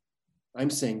crazy. I'm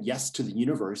saying yes to the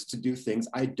universe to do things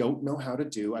I don't know how to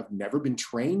do. I've never been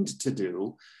trained to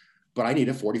do, but I need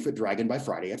a 40-foot dragon by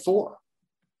Friday at 4.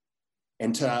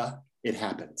 And it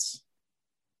happens,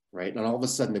 right? And all of a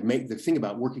sudden, the thing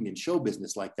about working in show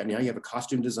business like that, now you have a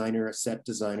costume designer, a set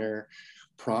designer,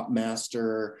 prop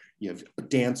master, you have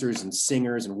dancers and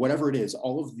singers and whatever it is,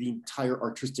 all of the entire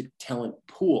artistic talent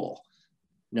pool.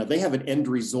 Now they have an end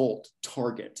result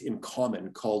target in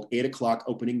common called 8 o'clock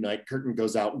opening night, curtain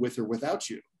goes out with or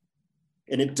without you.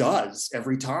 And it does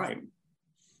every time.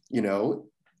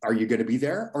 Are you going to be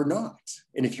there or not?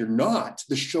 And if you're not,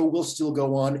 the show will still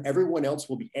go on. Everyone else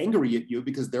will be angry at you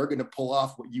because they're going to pull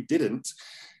off what you didn't.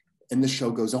 And the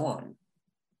show goes on,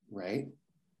 right?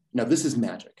 Now this is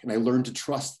magic. And I learned to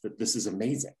trust that this is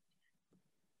amazing.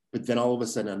 But then all of a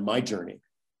sudden on my journey,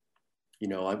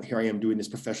 here I am doing this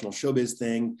professional showbiz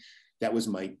thing. That was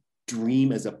my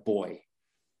dream as a boy,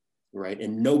 right?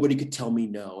 And nobody could tell me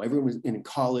no. Everyone was in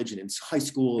college and in high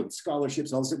school and scholarships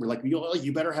and all this. We're like,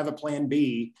 you better have a plan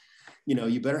B.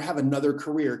 You better have another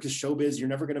career because showbiz, you're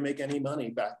never going to make any money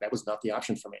back. That was not the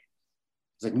option for me.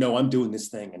 It's like, no, I'm doing this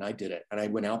thing. And I did it. And I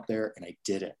went out there and I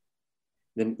did it.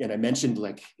 And I mentioned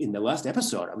like in the last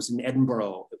episode, I was in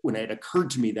Edinburgh when it occurred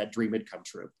to me that dream had come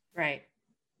true. Right.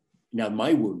 Now,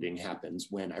 my wounding happens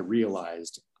when I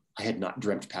realized I had not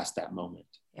dreamt past that moment.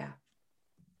 Yeah.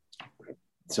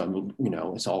 So,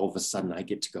 it's all of a sudden I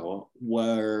get to go,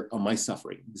 where am I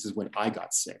suffering? This is when I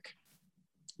got sick.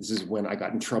 This is when I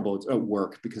got in trouble at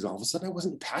work because all of a sudden I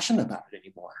wasn't passionate about it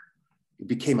anymore. It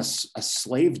became a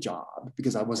slave job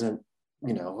because I wasn't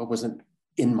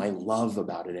in my love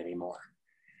about it anymore.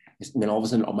 And then all of a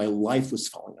sudden, my life was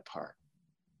falling apart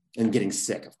and getting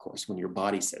sick, of course, when your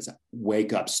body says,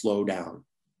 wake up, slow down,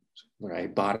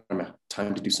 right? Bottom out,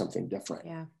 time to do something different.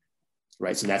 Yeah.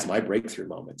 Right. So that's my breakthrough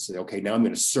moment. So, okay, now I'm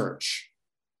going to search,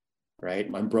 right?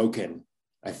 I'm broken.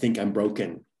 I think I'm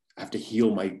broken. I have to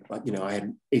heal my, I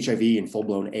had HIV and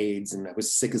full-blown AIDS, and I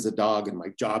was sick as a dog, and my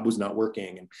job was not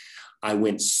working. And I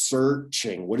went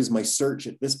searching. What is my search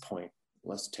at this point?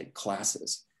 Let's take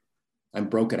classes. I'm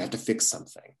broken. I have to fix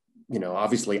something.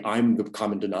 Obviously I'm the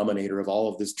common denominator of all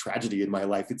of this tragedy in my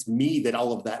life. It's me that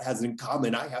all of that has in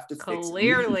common. I have to fix me.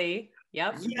 Clearly.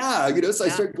 Yep. Yeah. So I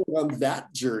started going on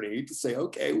that journey to say,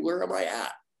 okay, where am I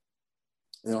at?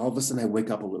 And all of a sudden I wake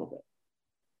up a little bit.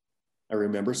 I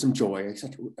remember some joy.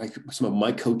 Some of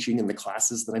my coaching and the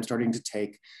classes that I'm starting to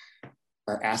take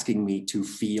are asking me to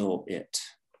feel it.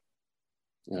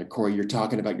 Corey, you're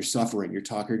talking about your suffering. You're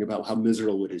talking about how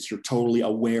miserable it is. You're totally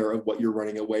aware of what you're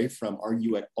running away from. Are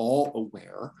you at all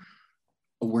aware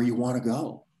of where you want to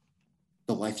go?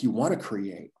 The life you want to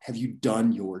create? Have you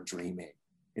done your dreaming?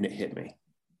 And it hit me.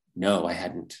 No, I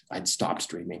hadn't. I'd stopped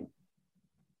dreaming.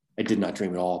 I did not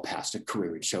dream at all past a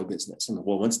career in show business. And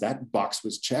well, once that box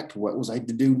was checked, what was I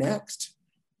to do next?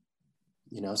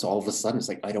 So all of a sudden it's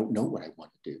like, I don't know what I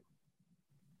want to do.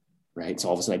 Right. So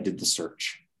all of a sudden I did the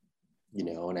search.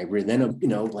 And I then,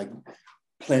 like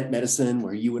plant medicine,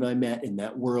 where you and I met in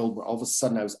that world, where all of a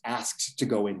sudden I was asked to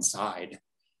go inside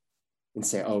and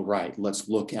say, oh, right, let's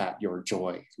look at your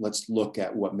joy. Let's look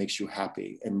at what makes you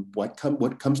happy. And what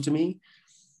comes to me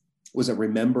was a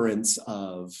remembrance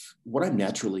of what I'm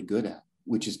naturally good at,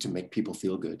 which is to make people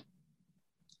feel good.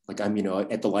 Like I'm,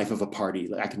 at the life of a party,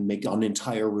 I can make an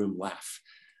entire room laugh.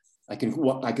 I can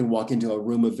walk into a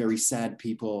room of very sad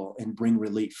people and bring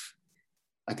relief.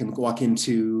 I can walk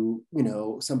into,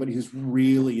 somebody who's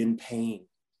really in pain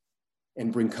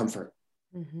and bring comfort,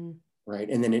 right?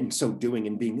 And then in so doing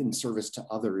and being in service to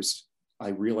others, I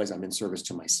realize I'm in service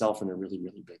to myself in a really,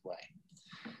 really big way.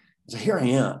 So here I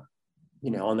am,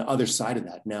 on the other side of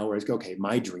that now, where it's okay,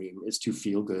 my dream is to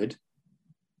feel good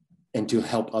and to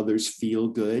help others feel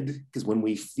good. Because when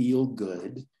we feel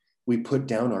good, we put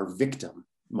down our victim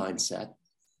mindset.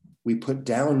 We put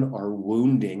down our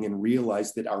wounding and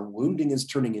realize that our wounding is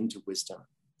turning into wisdom,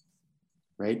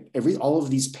 right? All of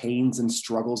these pains and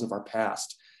struggles of our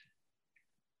past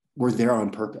were there on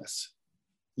purpose.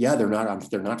 Yeah, they're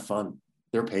not fun.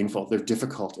 They're painful. They're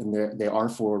difficult, and they are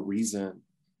for a reason.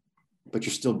 But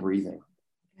you're still breathing.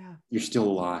 Yeah. You're still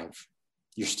alive.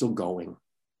 You're still going.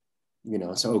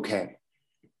 So okay,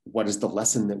 what is the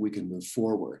lesson that we can move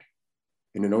forward?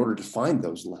 And in order to find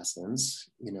those lessons,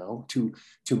 to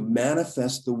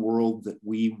manifest the world that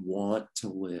we want to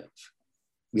live,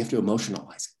 we have to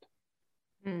emotionalize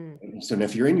it. So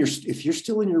if you're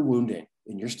still in your wounding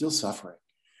and you're still suffering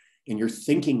and you're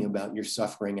thinking about your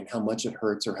suffering and how much it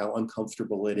hurts or how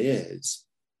uncomfortable it is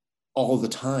all the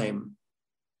time,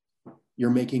 you're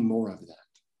making more of that.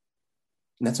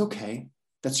 And that's okay.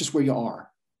 That's just where you are.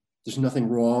 There's nothing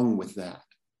wrong with that.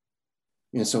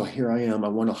 So here I am. I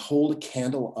want to hold a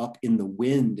candle up in the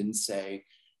wind and say,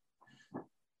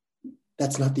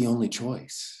 that's not the only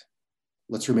choice.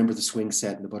 Let's remember the swing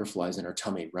set and the butterflies in our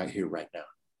tummy right here, right now.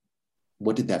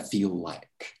 What did that feel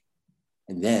like?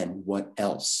 And then what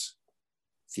else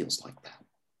feels like that?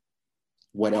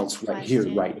 What else right here,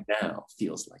 right now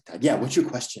feels like that? Yeah, what's your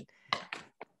question?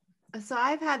 So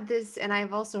I've had this, and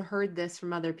I've also heard this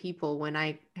from other people when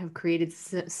I have created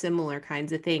similar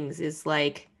kinds of things, is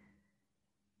like,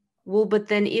 well, but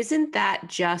then isn't that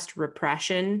just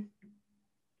repression?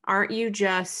 Aren't you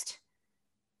just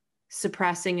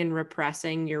suppressing and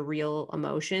repressing your real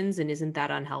emotions? And isn't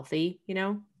that unhealthy?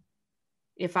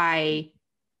 If I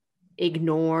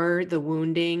ignore the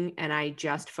wounding and I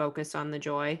just focus on the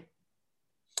joy?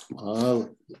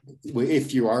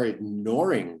 If you are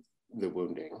ignoring the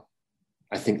wounding,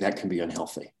 I think that can be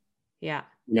unhealthy. Yeah.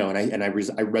 And I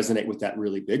resonate with that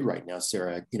really big right now,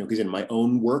 Sarah, because in my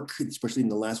own work, especially in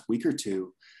the last week or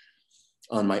two,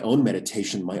 on my own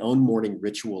meditation, my own morning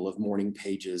ritual of morning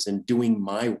pages and doing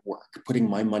my work, putting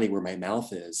my money where my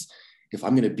mouth is. If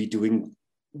I'm going to be doing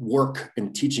work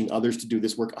and teaching others to do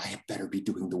this work, I had better be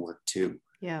doing the work too.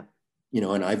 Yeah.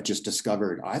 And I've just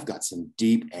discovered I've got some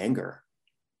deep anger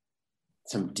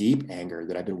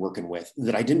that I've been working with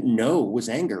that I didn't know was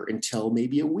anger until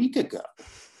maybe a week ago.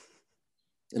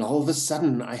 And all of a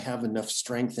sudden I have enough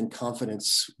strength and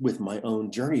confidence with my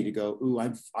own journey to go, ooh,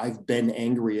 I've been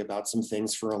angry about some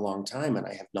things for a long time and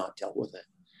I have not dealt with it.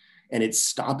 And it's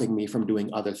stopping me from doing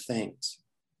other things.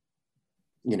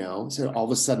 So all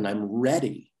of a sudden I'm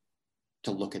ready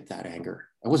to look at that anger.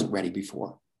 I wasn't ready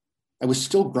before. I was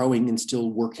still growing and still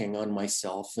working on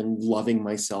myself and loving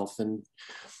myself and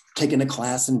taking a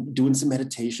class and doing some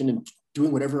meditation and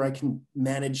doing whatever I can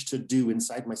manage to do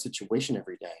inside my situation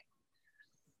every day.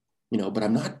 But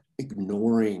I'm not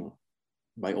ignoring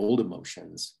my old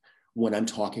emotions when I'm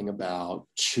talking about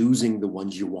choosing the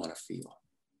ones you want to feel.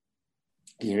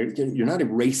 You're not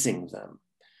erasing them.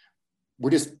 We're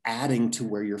just adding to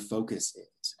where your focus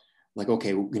is. Like,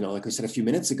 okay, like I said a few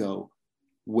minutes ago,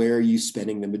 where are you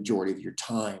spending the majority of your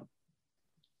time?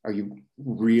 Are you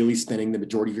really spending the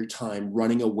majority of your time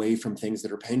running away from things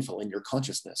that are painful in your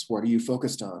consciousness? What are you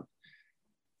focused on?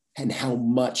 And how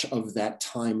much of that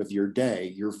time of your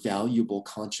day, your valuable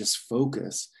conscious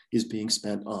focus, is being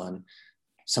spent on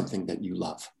something that you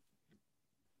love?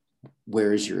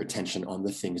 Where is your attention on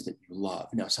the things that you love?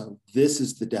 Now, so this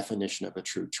is the definition of a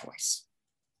true choice.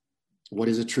 What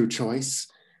is a true choice?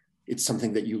 It's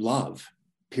something that you love,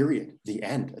 period, the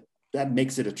end. That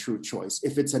makes it a true choice.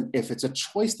 If it's a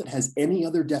choice that has any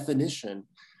other definition,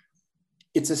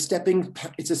 it's a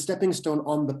stepping stone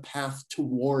on the path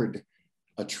toward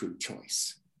a true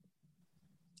choice,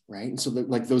 right? And so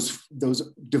like those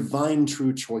divine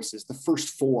true choices, the first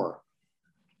four,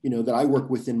 that I work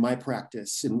with in my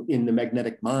practice in the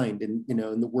magnetic mind and,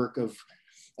 in the work of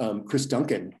Chris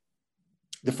Duncan,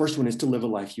 the first one is to live a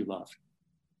life you love.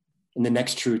 And the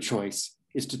next true choice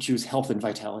is to choose health and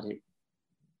vitality.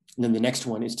 And then the next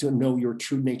one is to know your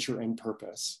true nature and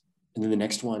purpose. And then the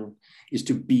next one is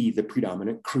to be the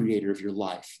predominant creator of your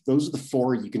life. Those are the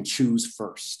four you can choose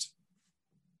first,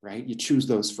 right? You choose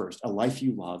those first: a life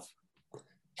you love,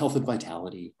 health and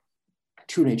vitality,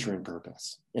 true nature and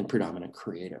purpose, and predominant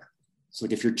creator. So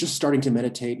like if you're just starting to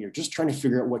meditate, you're just trying to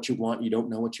figure out what you want, you don't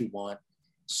know what you want,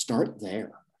 start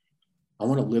there. I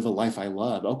want to live a life I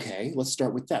love. Okay, let's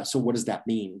start with that. So what does that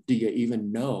mean? Do you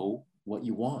even know what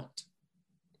you want?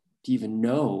 Do you even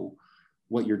know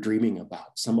what you're dreaming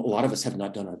about? A lot of us have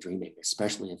not done our dreaming,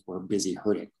 especially if we're busy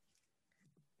hurting.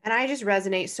 And I just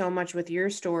resonate so much with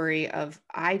your story of,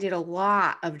 I did a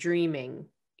lot of dreaming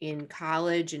in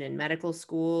college and in medical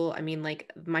school. I mean,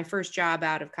 like my first job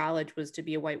out of college was to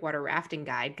be a whitewater rafting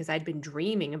guide, because I'd been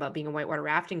dreaming about being a whitewater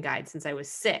rafting guide since I was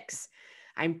 6.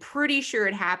 I'm pretty sure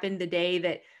it happened the day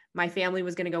that my family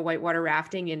was going to go whitewater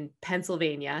rafting in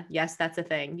Pennsylvania. Yes, that's a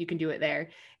thing. You can do it there.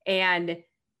 And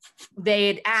they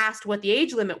had asked what the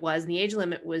age limit was, and the age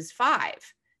limit was 5.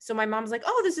 So my mom's like,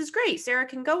 oh, this is great. Sarah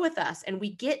can go with us. And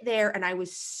we get there, and I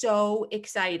was so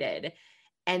excited.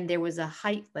 And there was a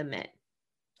height limit.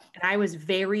 And I was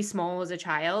very small as a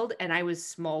child, and I was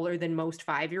smaller than most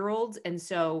 5-year-olds. And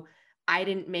so I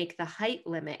didn't make the height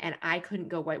limit, and I couldn't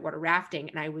go whitewater rafting.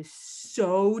 And I was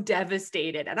so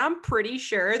devastated. And I'm pretty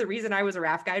sure the reason I was a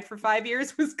raft guide for 5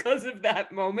 years was because of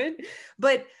that moment.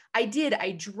 But I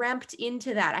dreamt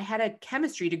into that. I had a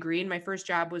chemistry degree, and my first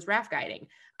job was raft guiding.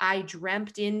 I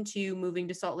dreamt into moving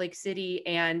to Salt Lake City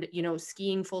and,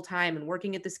 skiing full time and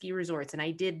working at the ski resorts. And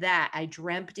I did that. I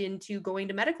dreamt into going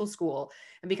to medical school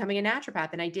and becoming a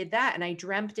naturopath. And I did that. And I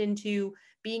dreamt into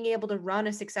being able to run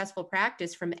a successful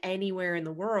practice from anywhere in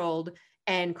the world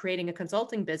and creating a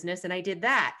consulting business. And I did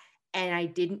that. And I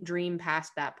didn't dream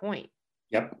past that point.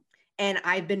 Yep. And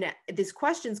this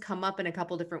question's come up in a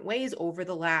couple different ways over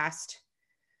the last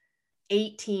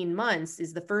 18 months.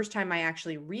 Is the first time I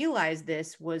actually realized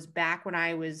this was back when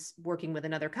I was working with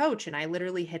another coach. And I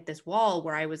literally hit this wall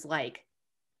where I was like,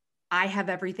 I have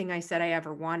everything I said I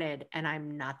ever wanted, and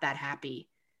I'm not that happy.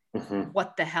 Mm-hmm.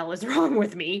 What the hell is wrong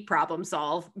with me? Problem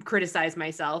solve, criticize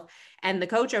myself. And the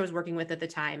coach I was working with at the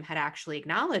time had actually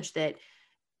acknowledged that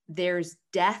there's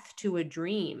death to a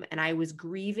dream. And I was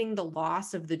grieving the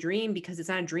loss of the dream because it's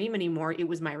not a dream anymore. It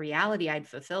was my reality. I'd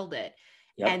fulfilled it.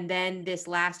 Yep. And then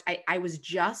I was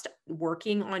just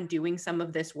working on doing some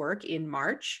of this work in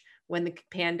March when the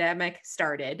pandemic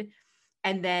started.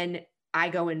 And then I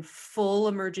go in full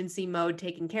emergency mode,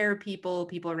 taking care of people.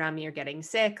 People around me are getting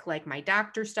sick. Like my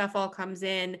doctor stuff all comes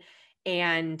in,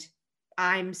 and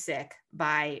I'm sick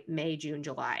by May, June,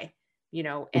 July,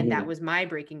 and that was my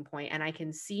breaking point. And I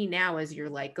can see now, as you're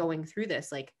like going through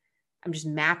this, like I'm just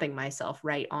mapping myself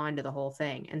right onto the whole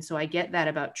thing. And so I get that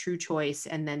about true choice.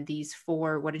 And then these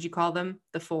 4, what did you call them?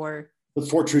 The 4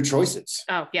 true choices.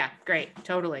 Oh yeah. Great.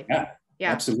 Totally.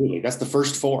 Yeah, absolutely. That's the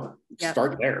first 4. Yep.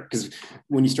 Start there. Because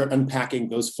when you start unpacking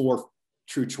those 4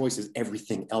 true choices,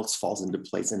 everything else falls into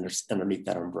place underneath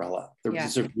that umbrella.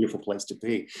 It's a beautiful place to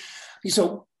be.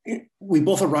 So we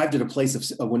both arrived at a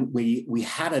place of when we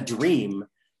had a dream,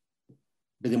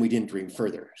 but then we didn't dream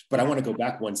further. But I want to go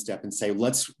back one step and say,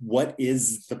 what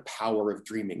is the power of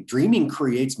dreaming? Dreaming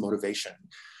creates motivation.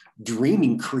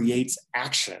 Dreaming creates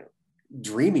action.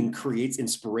 dreaming creates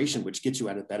inspiration, which gets you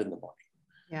out of bed in the morning.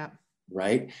 Yeah.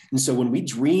 Right. And so when we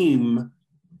dream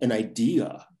an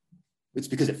idea, it's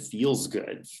because it feels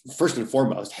good. First and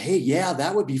foremost, hey, yeah,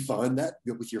 that would be fun. That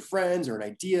with your friends, or an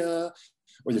idea,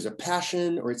 or there's a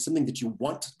passion, or it's something that you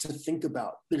want to think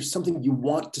about. There's something you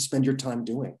want to spend your time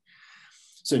doing.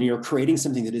 So you're creating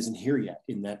something that isn't here yet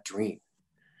in that dream.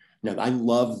 Now, I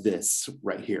love this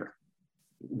right here.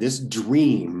 This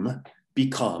dream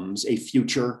becomes a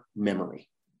future memory.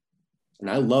 And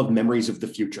I love memories of the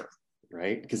future,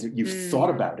 right? Because you've thought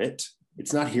about it.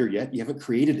 It's not here yet. You haven't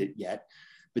created it yet.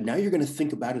 But now you're going to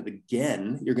think about it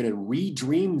again. You're going to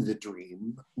redream the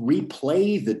dream,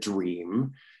 replay the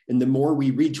dream. And the more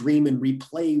we redream and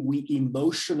replay, we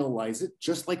emotionalize it,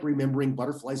 just like remembering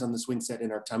butterflies on the swing set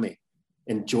in our tummy.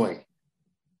 And joy.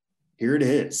 Here it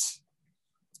is.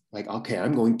 Like, okay,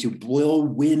 I'm going to blow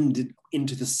wind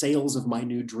into the sails of my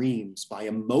new dreams by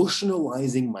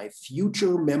emotionalizing my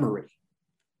future memory.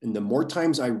 And the more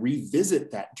times I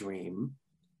revisit that dream,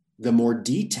 the more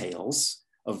details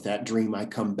of that dream I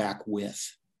come back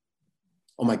with.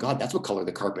 Oh my God, that's what color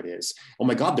the carpet is. Oh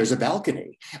my God, there's a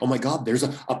balcony. Oh my God, there's a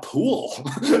pool,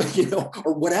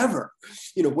 or whatever.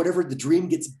 Whatever, the dream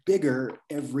gets bigger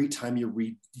every time you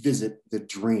revisit the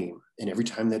dream. And every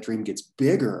time that dream gets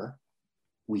bigger,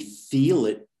 we feel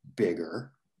it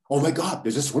bigger. Oh my God,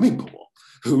 there's a swimming pool.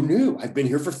 Who knew? I've been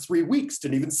here for 3 weeks,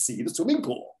 didn't even see the swimming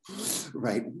pool,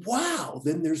 right? Wow,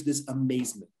 then there's this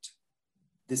amazement,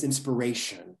 this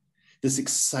inspiration, this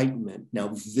excitement.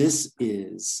 Now, this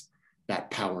is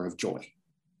that power of joy.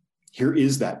 Here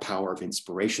is that power of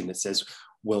inspiration that says,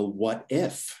 well, what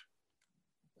if?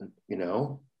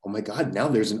 Oh my God, now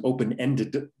there's an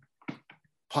open-ended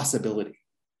possibility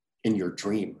in your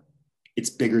dream. It's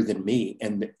bigger than me,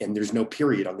 and there's no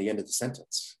period on the end of the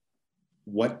sentence.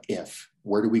 What if?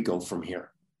 Where do we go from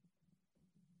here?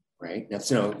 Right?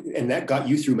 And that got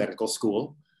you through medical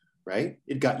school, right?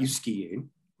 It got you skiing.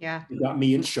 Yeah. It got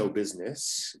me in show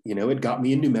business. It got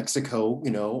me in New Mexico,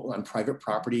 on private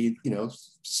property,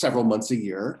 several months a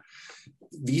year.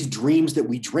 These dreams that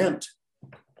we dreamt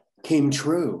came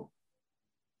true.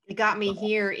 It got me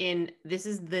here this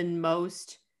is the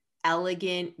most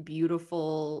elegant,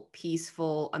 beautiful,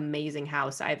 peaceful, amazing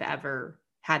house I've ever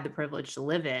had the privilege to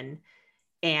live in.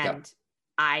 And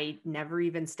I never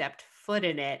even stepped foot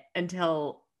in it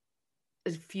until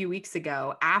a few weeks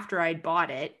ago after I'd bought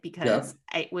it, because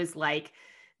it was like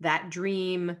that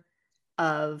dream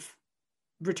of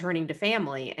returning to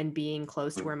family and being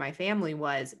close to where my family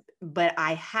was, but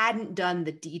I hadn't done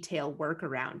the detail work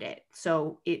around it.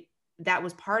 So that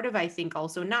was part of, I think,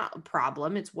 also not a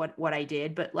problem. It's what I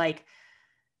did, but like,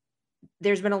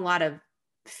 there's been a lot of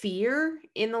fear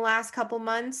in the last couple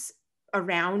months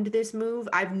around this move.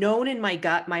 I've known in my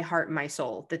gut, my heart, and my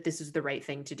soul that this is the right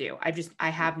thing to do. I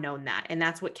have known that. And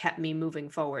that's what kept me moving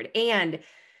forward. And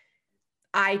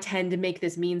I tend to make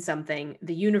this mean something.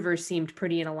 The universe seemed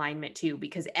pretty in alignment too,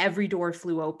 because every door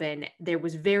flew open. There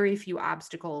was very few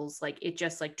obstacles. Like it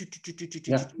just like,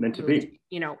 meant to be,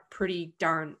 pretty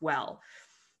darn well.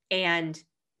 And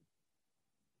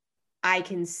I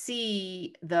can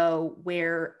see though,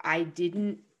 where I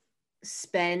didn't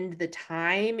spend the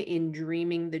time in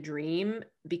dreaming the dream,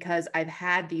 because I've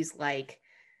had these like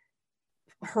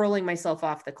hurling myself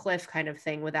off the cliff kind of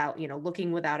thing without,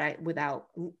 looking, without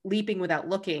leaping, without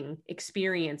looking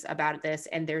experience about this.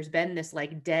 And there's been this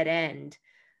like dead end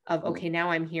of, okay,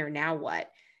 now I'm here, now what?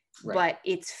 Right. But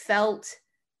it's felt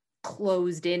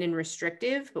closed in and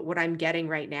restrictive. But what I'm getting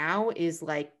right now is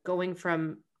like going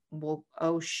from, well,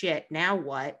 oh shit, now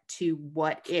what, to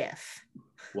what if?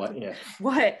 What if?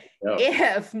 What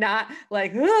if, not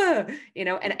like,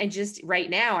 and just right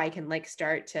now I can like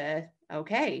start to,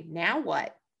 okay, now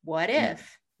what? What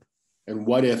if? And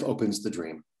what if opens the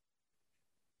dream?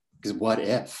 Because what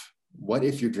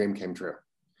if your dream came true?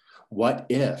 What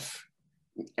if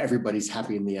everybody's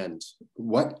happy in the end?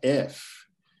 What if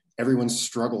everyone's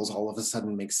struggles all of a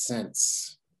sudden make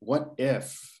sense? What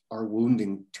if our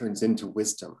wounding turns into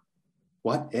wisdom?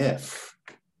 What if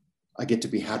I get to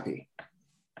be happy?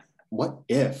 What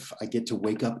if I get to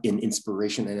wake up in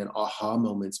inspiration and in aha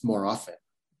moments more often?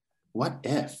 What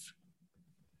if,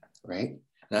 right?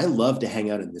 And I love to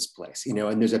hang out in this place,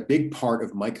 and there's a big part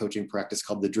of my coaching practice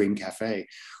called the Dream Cafe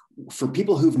for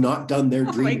people who've not done their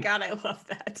dream. Oh my God, I love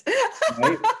that.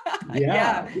 Right?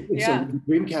 Yeah. So the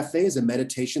Dream Cafe is a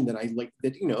meditation that I like,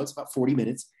 that, it's about 40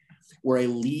 minutes where I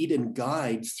lead and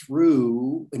guide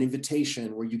through an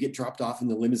invitation where you get dropped off in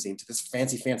the limousine to this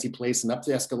fancy, fancy place and up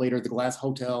the escalator, the glass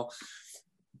hotel,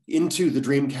 into the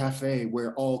Dream Cafe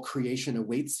where all creation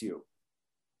awaits you.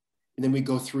 And then we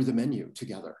go through the menu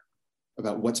together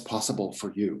about what's possible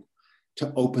for you,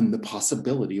 to open the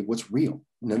possibility of what's real.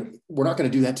 Now, we're not going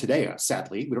to do that today,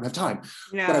 sadly. We don't have time.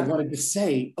 Yeah. But I wanted to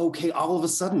say, okay, all of a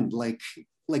sudden, like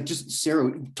just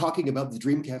Sarah talking about the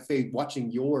Dream Cafe,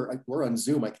 watching we're on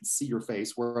Zoom, I can see your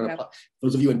face.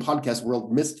 Those of you in podcast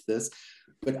world missed this.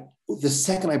 But the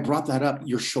second I brought that up,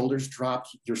 your shoulders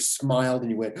dropped, you smiled,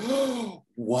 and you went, oh,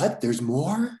 what? There's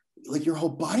more? Like your whole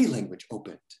body language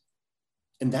opened.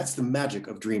 And that's the magic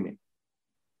of dreaming,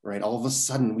 right? All of a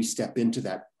sudden, we step into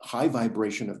that high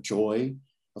vibration of joy,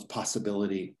 of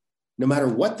possibility, no matter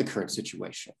what the current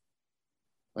situation.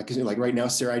 Like right now,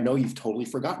 Sarah, I know you've totally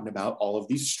forgotten about all of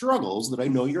these struggles that I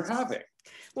know you're having.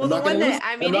 Well, the one that,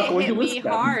 I mean, it hit me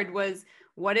hard was,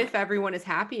 what if everyone is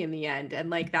happy in the end? And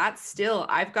like, that's still,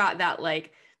 I've got that,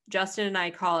 like, Justin and I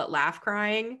call it laugh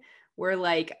crying, where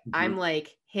like, I'm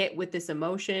like hit with this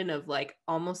emotion of like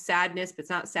almost sadness, but it's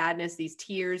not sadness, these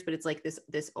tears, but it's like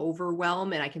this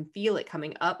overwhelm. And I can feel it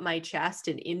coming up my chest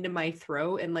and into my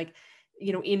throat. And like,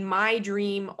 you know, in my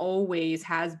dream always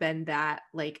has been that,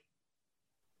 like,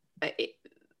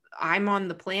 I'm on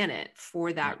the planet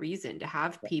for that reason, to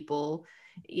have people,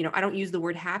 you know, I don't use the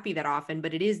word happy that often,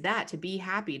 but it is that, to be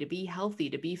happy, to be healthy,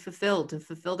 to be fulfilled, to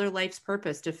fulfill their life's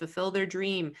purpose, to fulfill their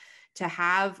dream, to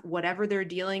have whatever they're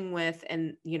dealing with.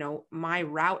 And, you know, my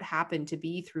route happened to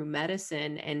be through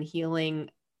medicine and healing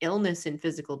illness and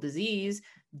physical disease.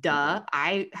 Duh.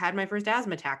 I had my first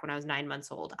asthma attack when I was 9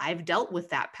 months old. I've dealt with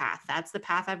that path. That's the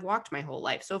path I've walked my whole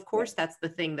life. So of course, that's the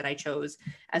thing that I chose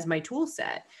as my tool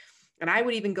set. And I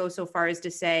would even go so far as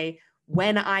to say,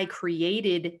 when I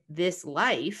created this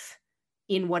life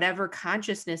in whatever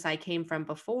consciousness I came from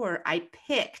before, I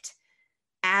picked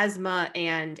asthma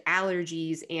and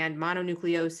allergies and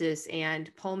mononucleosis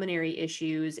and pulmonary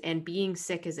issues and being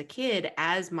sick as a kid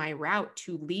as my route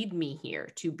to lead me here,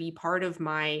 to be part of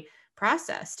my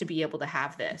process, to be able to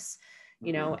have this,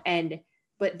 you know,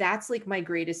 but that's like my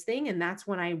greatest thing. And that's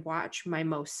when I watch my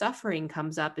most suffering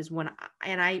comes up, is when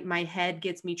my head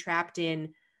gets me trapped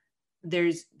in,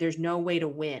 there's no way to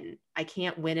win. I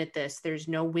can't win at this. There's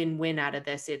no win-win out of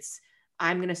this. It's,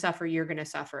 I'm going to suffer. You're going to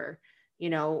suffer, you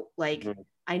know, like,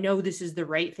 I know this is the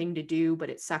right thing to do,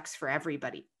 but it sucks for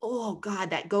everybody. Oh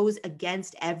God, that goes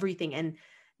against everything. And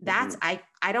that's, I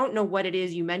don't know what it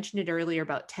is. You mentioned it earlier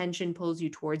about tension pulls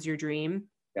you towards your dream.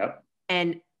 Yep.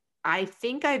 And I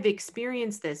think I've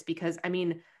experienced this because, I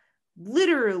mean,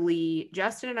 literally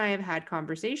Justin and I have had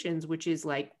conversations, which is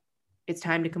like, it's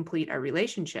time to complete our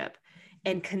relationship.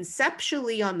 And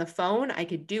conceptually on the phone, I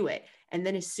could do it. And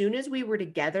then as soon as we were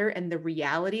together and the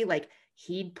reality, like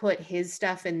he'd put his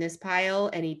stuff in this pile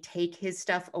and he'd take his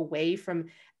stuff away from,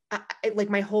 like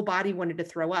my whole body wanted to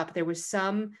throw up. There was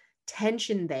some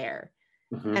tension there.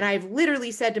 And I've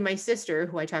literally said to my sister,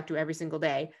 who I talk to every single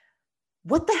day,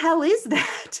 what the hell is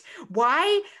that?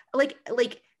 Why?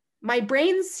 Like my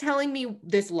brain's telling me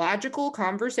this logical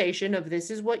conversation of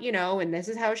this is what, you know, and this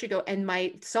is how it should go. And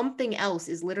my something else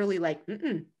is literally like,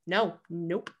 no,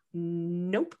 nope,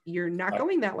 you're not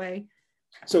going that way.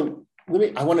 So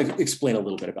I want to explain a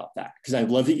little bit about that, because I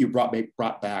love that you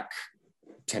brought back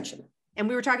tension. And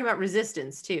we were talking about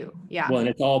resistance too. Yeah. Well, and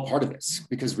it's all part of this,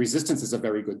 because resistance is a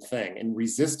very good thing. And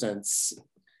resistance,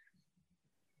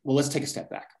 well, let's take a step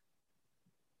back.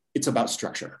 It's about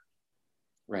structure,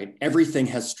 right? Everything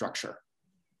has structure.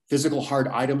 Physical hard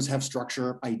items have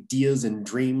structure. Ideas and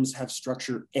dreams have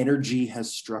structure. Energy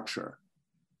has structure,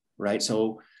 right?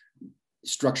 So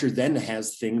structure then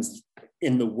has things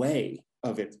in the way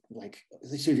of it. Like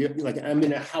I'm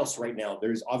in a house right now.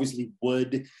 There's obviously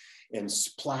wood and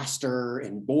plaster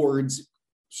and boards,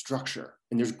 structure,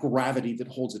 and there's gravity that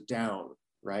holds it down,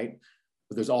 right?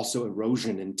 But there's also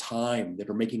erosion and time that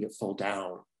are making it fall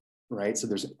down, right? So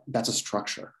that's a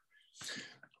structure.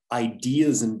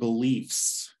 Ideas and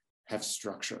beliefs have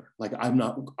structure. Like I'm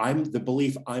the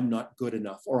belief I'm not good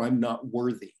enough or I'm not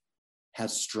worthy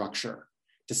has structure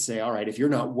to say, all right, if you're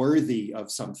not worthy of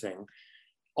something,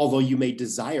 although you may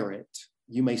desire it,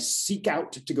 you may seek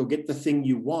out to go get the thing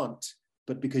you want,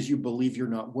 but because you believe you're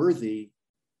not worthy,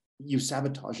 you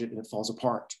sabotage it and it falls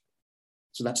apart.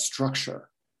 So that's structure.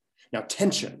 Now,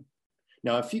 tension.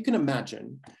 Now, if you can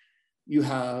imagine, you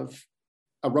have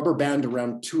a rubber band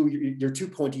around your two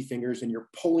pointy fingers and you're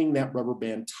pulling that rubber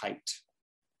band tight,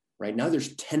 right? Now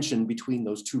there's tension between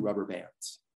those two rubber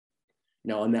bands.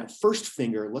 Now on that first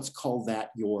finger, let's call that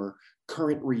your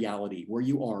current reality, where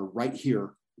you are right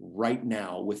here, right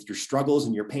now, with your struggles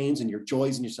and your pains and your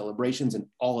joys and your celebrations and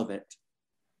all of it,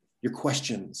 your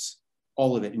questions,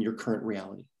 all of it in your current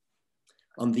reality.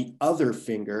 On the other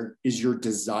finger is your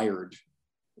desired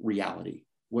reality,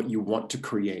 what you want to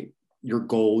create, your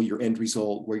goal, your end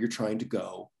result, where you're trying to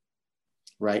go.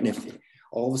 right? And if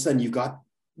all of a sudden you've got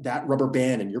that rubber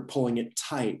band and you're pulling it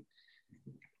tight,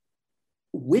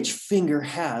 which finger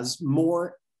has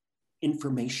more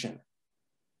information?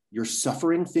 Your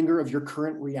suffering finger of your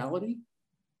current reality,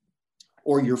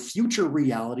 or your future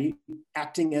reality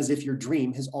acting as if your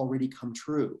dream has already come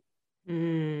true?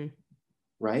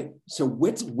 Right? So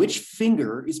which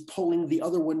finger is pulling the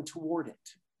other one toward it?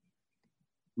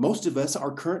 Most of us,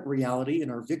 our current reality and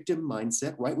our victim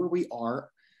mindset, right where we are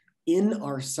in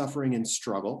our suffering and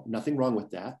struggle, nothing wrong with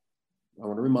that. I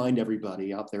want to remind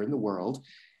everybody out there in the world,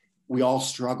 we all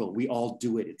struggle, we all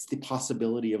do it. It's the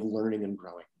possibility of learning and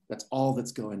growing. That's all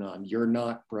that's going on. You're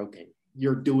not broken.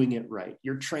 You're doing it right.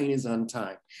 Your train is on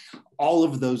time. All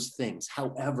of those things.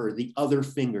 However, the other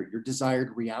finger, your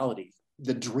desired reality,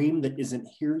 the dream that isn't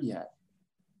here yet,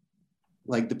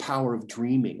 like the power of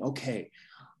dreaming. Okay,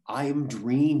 I am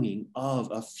dreaming of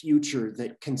a future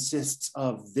that consists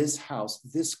of this house,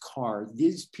 this car,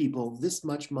 these people, this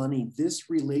much money, this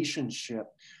relationship.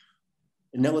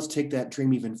 And now let's take that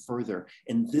dream even further.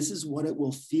 And this is what it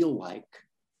will feel like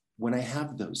when I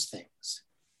have those things.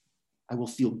 I will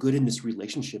feel good in this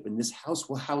relationship, and this house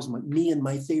will house me and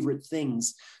my favorite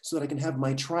things so that I can have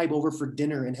my tribe over for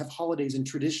dinner and have holidays and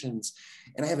traditions.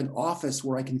 And I have an office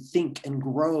where I can think and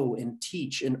grow and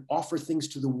teach and offer things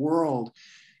to the world.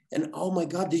 And oh my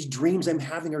God, these dreams I'm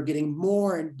having are getting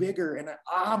more and bigger. And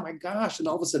oh my gosh. And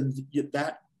all of a sudden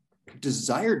that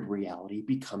desired reality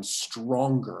becomes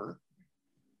stronger.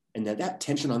 And that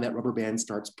tension on that rubber band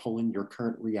starts pulling your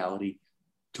current reality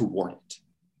toward it.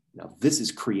 Now, this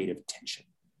is creative tension.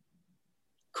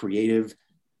 Creative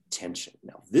tension.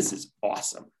 Now, this is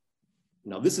awesome.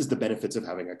 Now, this is the benefits of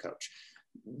having a coach.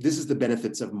 This is the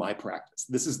benefits of my practice.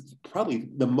 This is probably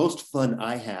the most fun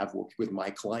I have working with my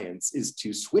clients, is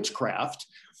to switchcraft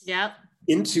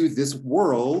into this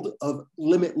world of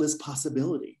limitless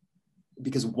possibility.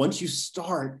 Because once you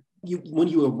start, when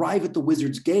you arrive at the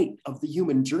wizard's gate of the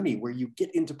human journey, where you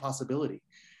get into possibility,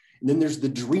 and then there's the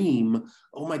dream.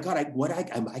 Oh my God, what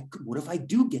if I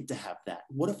do get to have that?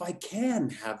 What if I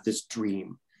can have this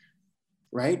dream,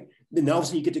 right? Then all of a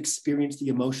sudden you get to experience the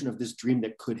emotion of this dream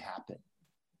that could happen.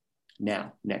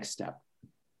 Now, next step,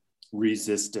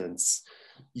 resistance.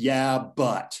 Yeah,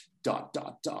 but ...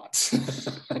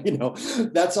 You know,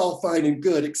 that's all fine and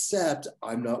good, except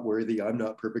I'm not worthy, I'm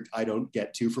not perfect, I don't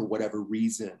get to for whatever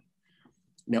reason.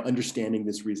 Now, understanding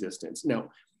this resistance. Now,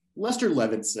 Lester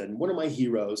Levinson, one of my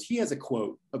heroes, he has a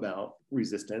quote about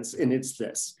resistance, and it's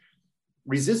this: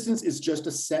 resistance is just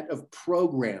a set of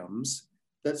programs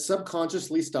that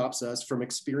subconsciously stops us from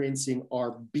experiencing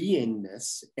our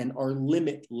beingness and our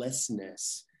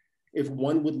limitlessness. If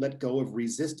one would let go of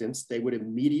resistance, they would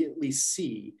immediately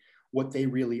see what they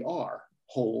really are: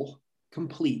 whole,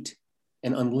 complete,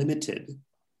 and unlimited.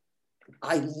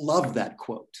 I love that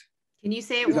quote. Can you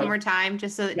say it one more time,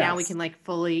 just so that now we can like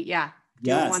fully, do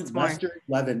it once more. Lester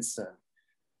Levinson.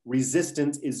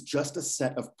 Resistance is just a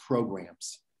set of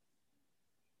programs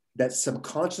that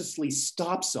subconsciously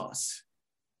stops us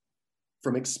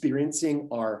from experiencing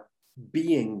our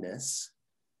beingness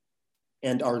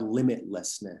and our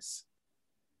limitlessness.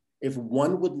 If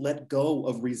one would let go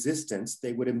of resistance,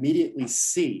 they would immediately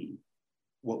see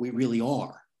what we really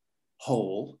are: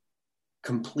 whole,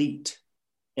 complete,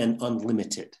 and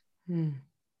unlimited.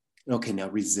 Okay, now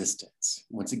resistance.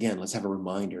 Once again, let's have a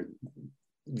reminder.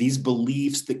 These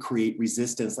beliefs that create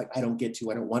resistance, like I don't get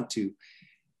to, I don't want to,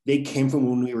 they came from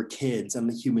when we were kids on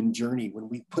the human journey, when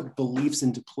we put beliefs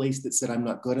into place that said I'm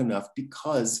not good enough,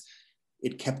 because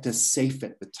it kept us safe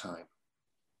at the time.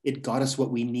 It got us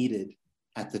what we needed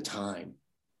at the time.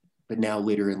 But now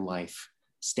later in life,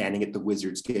 standing at the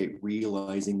wizard's gate,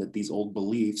 realizing that these old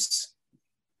beliefs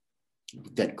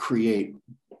that create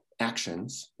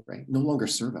actions, right, no longer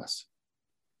serve us.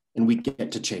 And we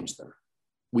get to change them.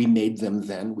 We made them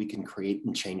then, we can create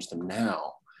and change them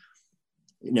now.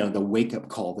 You know, the wake-up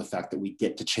call, the fact that we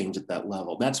get to change at that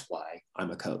level. That's why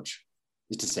I'm a coach,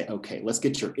 is to say, okay, let's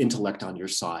get your intellect on your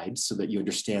side so that you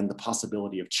understand the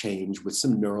possibility of change with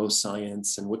some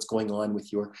neuroscience and what's going on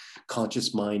with your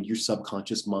conscious mind, your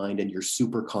subconscious mind, and your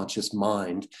superconscious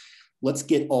mind. Let's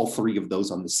get all three of those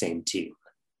on the same team,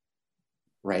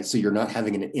 right? So you're not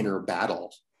having an inner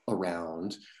battle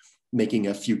around making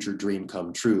a future dream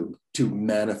come true to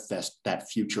manifest that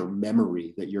future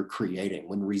memory that you're creating.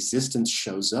 When resistance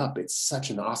shows up, it's such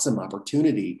an awesome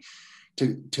opportunity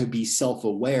to be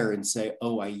self-aware and say,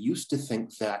 oh, I used to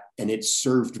think that and it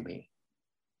served me,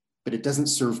 but it doesn't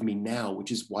serve me now,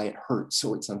 which is why it hurts.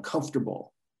 So it's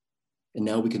uncomfortable. And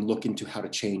now we can look into how to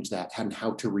change that and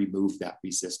how to remove that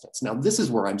resistance. Now, this is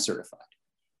where I'm certified.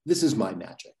 This is my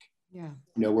magic. Yeah.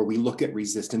 Where we look at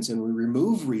resistance and we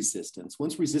remove resistance.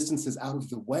 Once resistance is out of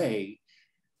the way,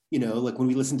 like when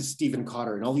we listen to Stephen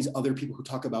Cotter and all these other people who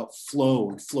talk about flow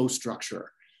and flow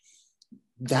structure,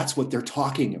 that's what they're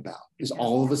talking about, is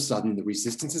all of a sudden the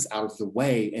resistance is out of the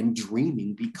way and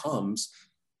dreaming becomes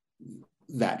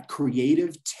that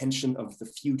creative tension of the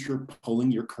future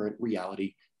pulling your current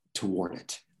reality toward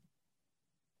it.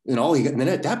 And then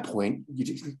at that point,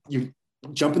 you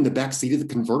jump in the back seat of the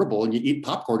convertible and you eat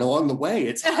popcorn along the way.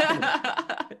 It's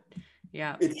happening.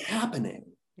 Yeah. It's happening.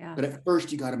 Yeah. But at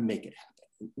first you got to make it happen.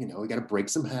 We got to break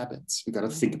some habits. We got to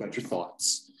think about your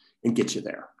thoughts and get you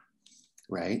there,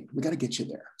 right? We got to get you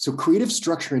there. So creative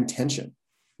structure and tension,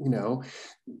 and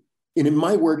in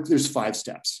my work, there's 5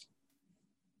 steps,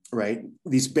 right?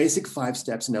 These basic 5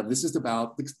 steps. Now this is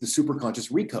about the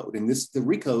superconscious recode. And the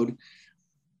recode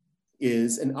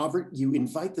is you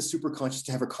invite the superconscious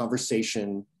to have a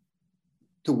conversation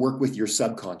to work with your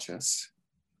subconscious,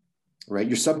 right?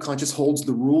 Your subconscious holds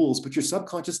the rules, but your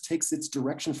subconscious takes its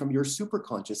direction from your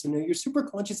superconscious. And your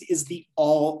superconscious is the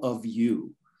all of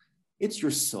you. It's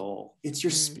your soul. It's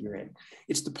your spirit.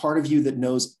 It's the part of you that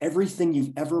knows everything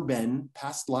you've ever been,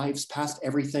 past lives, past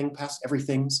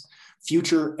everythings,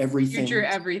 future everything. Future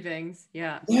everythings.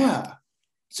 Yeah. Yeah.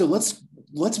 So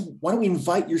why don't we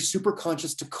invite your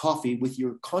superconscious to coffee with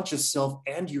your conscious self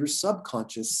and your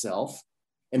subconscious self,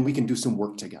 and we can do some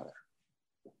work together.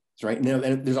 Right now,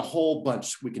 and there's a whole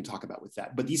bunch we can talk about with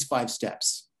that, but these 5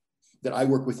 steps that I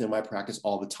work with in my practice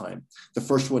all the time. The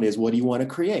first one is, what do you want to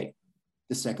create?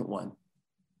 The second one,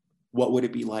 what would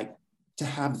it be like to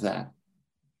have that?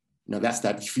 Now that's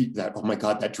that, oh my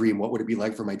God, that dream. What would it be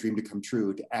like for my dream to come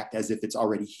true, to act as if it's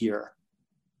already here?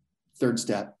 Third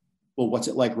step, well, what's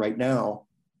it like right now?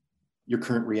 Your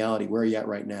current reality, where are you at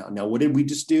right now? Now, what did we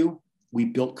just do? We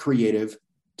built creative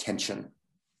tension.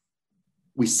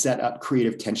 We set up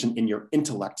creative tension in your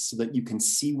intellect so that you can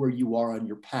see where you are on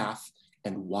your path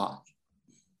and why.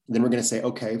 And then we're going to say,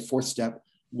 okay, 4th step,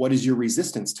 what is your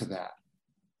resistance to that?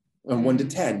 And 1 to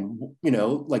 10,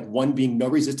 like 1 being no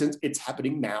resistance, it's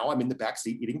happening now. I'm in the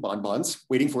backseat eating bonbons,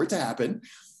 waiting for it to happen.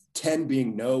 10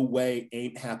 being no way,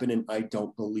 ain't happening, I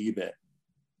don't believe it,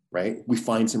 right? We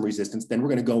find some resistance. Then we're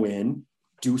going to go in,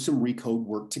 do some recode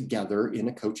work together in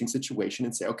a coaching situation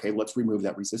and say, okay, let's remove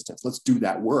that resistance. Let's do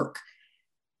that work.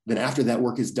 Then after that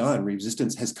work is done,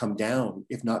 resistance has come down,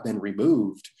 if not been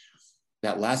removed.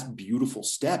 That last beautiful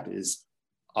step is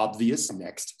obvious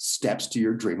next steps to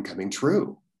your dream coming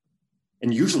true.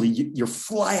 And usually you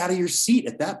fly out of your seat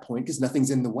at that point because nothing's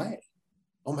in the way.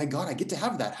 Oh my God, I get to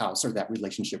have that house or that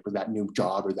relationship or that new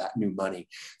job or that new money,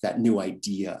 that new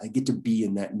idea. I get to be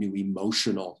in that new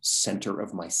emotional center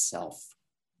of myself.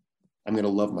 I'm going to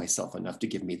love myself enough to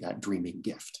give me that dreaming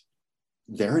gift.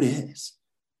 There it is.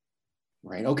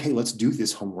 Right? Okay, let's do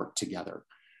this homework together,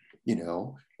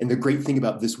 And the great thing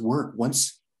about this work,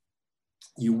 once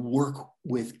you work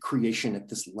with creation at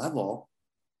this level,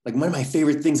 like one of my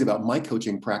favorite things about my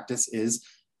coaching practice is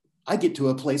I get to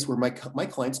a place where my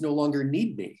clients no longer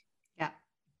need me. Yeah.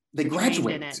 They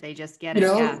graduate. In it. They just get it.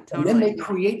 Yeah, totally. And then they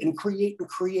create and create and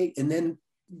create. And then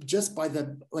just by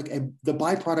the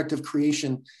byproduct of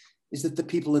creation is that the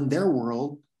people in their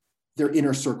world, their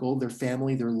inner circle, their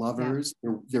family, their lovers,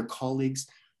 their colleagues,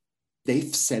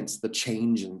 they've sensed the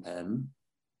change in them.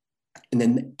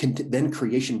 And then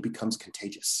creation becomes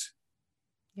contagious.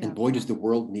 Yeah. And boy, does the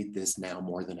world need this now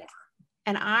more than ever.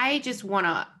 And I just want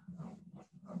to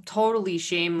totally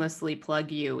shamelessly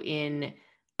plug you in.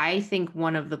 I think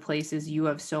one of the places you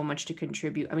have so much to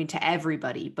contribute, to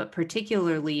everybody, but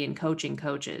particularly in coaching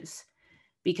coaches,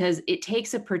 because it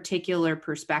takes a particular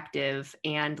perspective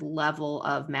and level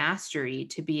of mastery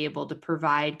to be able to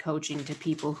provide coaching to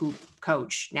people who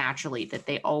coach naturally, that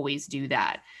they always do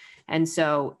that. And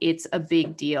so it's a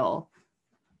big deal.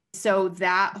 So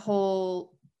that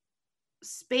whole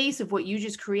space of what you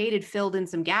just created filled in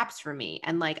some gaps for me.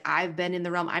 And I've been in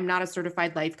the realm, I'm not a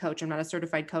certified life coach. I'm not a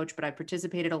certified coach, but I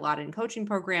participated a lot in coaching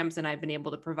programs, and I've been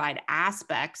able to provide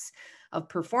aspects of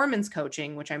performance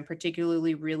coaching, which I'm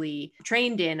particularly really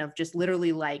trained in, of just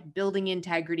literally building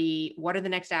integrity. What are the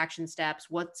next action steps?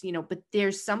 But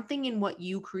there's something in what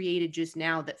you created just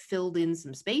now that filled in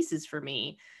some spaces for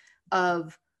me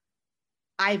of,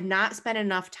 I've not spent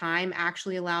enough time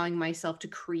actually allowing myself to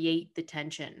create the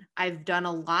tension. I've done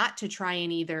a lot to try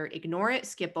and either ignore it,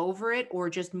 skip over it, or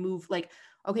just move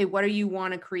okay, what do you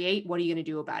want to create? What are you going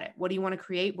to do about it? What do you want to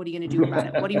create? What are you going to do about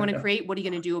it? What do you want to create? What are you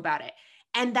going to do about it?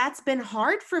 And that's been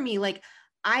hard for me.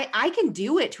 I can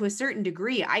do it to a certain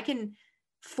degree. I can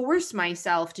force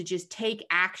myself to just take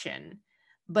action,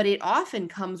 but it often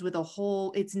comes with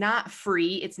it's not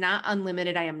free. It's not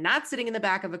unlimited. I am not sitting in the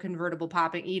back of a convertible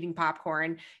eating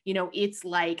popcorn. It's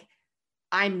like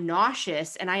I'm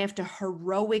nauseous and I have to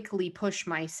heroically push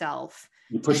myself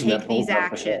to take these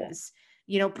actions,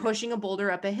 pushing a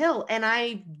boulder up a hill. And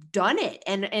I've done it.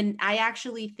 And I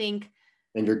actually think.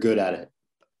 And you're good at it.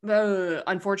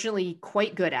 Unfortunately,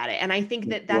 quite good at it. And I think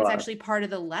that that's actually part of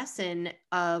the lesson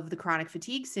of the chronic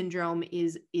fatigue syndrome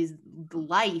is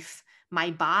life, my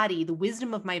body, the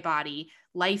wisdom of my body,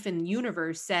 life and the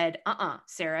universe said,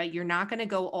 Sarah, you're not going to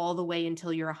go all the way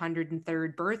until your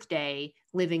 103rd birthday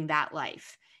living that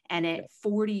life. And at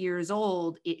 40 years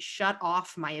old, it shut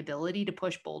off my ability to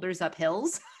push boulders up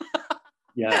hills.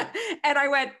 Yeah. And I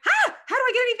went, how do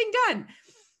I get anything done?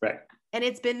 Right. And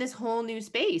it's been this whole new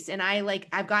space. And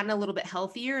I've gotten a little bit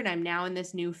healthier and I'm now in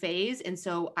this new phase. And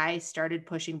so I started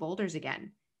pushing boulders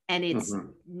again, and it's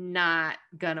not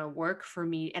gonna work for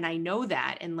me. And I know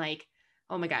that. And like,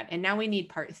 oh my God. And now we need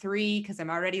part 3, because I'm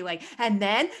already like, and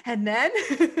then.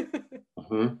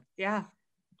 Yeah.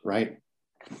 Right.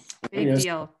 Big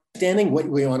deal. Understanding what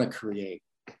we want to create.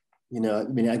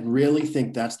 I really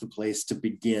think that's the place to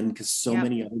begin, because so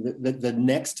many of the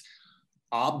next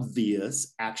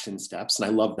obvious action steps, and I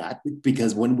love that,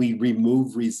 because when we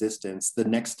remove resistance, the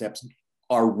next steps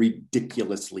are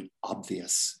ridiculously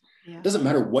obvious. It doesn't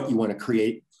matter what you want to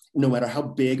create, no matter how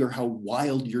big or how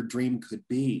wild your dream could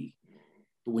be.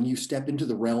 But when you step into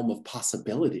the realm of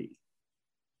possibility,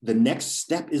 the next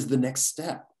step is the next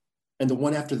step. And the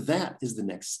one after that is the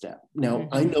next step. Now,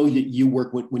 I know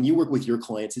that when you work with your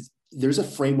clients, there's a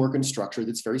framework and structure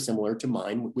that's very similar to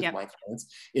mine with my clients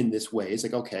in this way. It's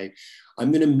like, okay,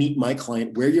 I'm going to meet my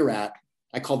client where you're at.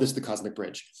 I call this the cosmic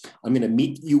bridge. I'm going to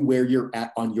meet you where you're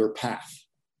at on your path.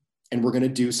 And we're going to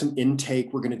do some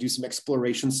intake. We're going to do some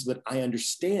exploration so that I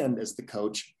understand as the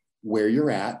coach where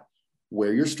you're at,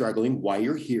 where you're struggling, why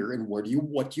you're here, and what you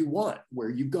want, where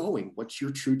are you going? What's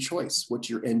your true choice? What's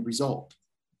your end result?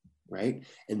 Right?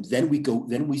 And then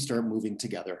we start moving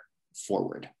together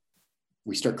forward.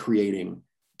 We start creating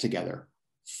together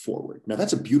forward. Now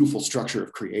that's a beautiful structure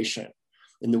of creation.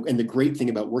 And the great thing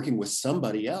about working with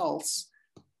somebody else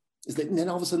is that then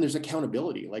all of a sudden there's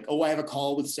accountability. Like, I have a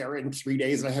call with Sarah in 3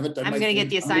 days and I haven't done I'm going to get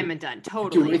the assignment done.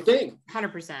 Totally. Do my thing.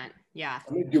 100%. Yeah.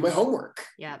 I'm going to do my homework.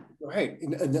 Yeah. Right.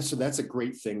 And so that's a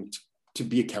great thing to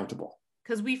be accountable.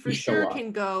 Because we for sure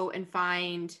can go and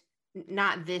find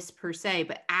not this per se,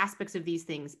 but aspects of these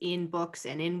things in books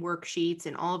and in worksheets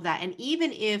and all of that. And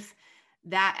even if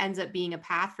that ends up being a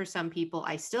path for some people,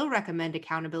 I still recommend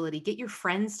accountability. Get your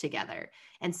friends together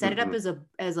and set it up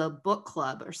as a book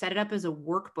club, or set it up as a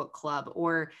workbook club,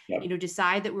 or,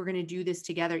 decide that we're going to do this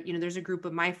together. There's a group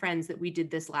of my friends that we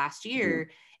did this last year,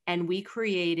 and we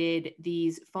created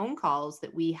these phone calls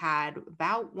that we had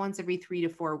about once every 3 to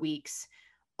 4 weeks,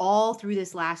 all through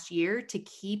this last year, to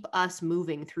keep us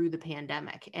moving through the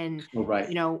pandemic. And,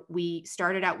 we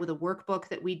started out with a workbook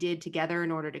that we did together in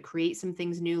order to create some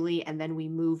things newly. And then we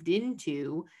moved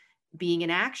into being in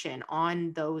action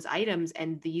on those items.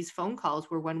 And these phone calls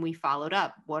were when we followed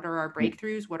up. What are our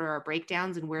breakthroughs? What are our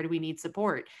breakdowns? And where do we need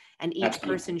support? And each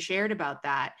person shared about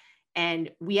that. And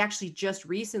we actually just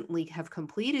recently have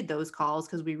completed those calls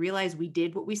because we realized we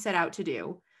did what we set out to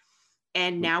do.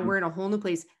 And now we're in a whole new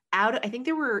place. I think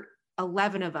there were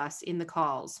 11 of us in the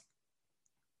calls.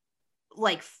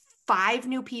 Like 5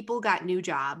 new people got new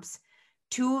jobs.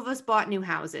 2 of us bought new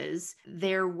houses.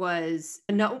 3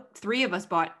 of us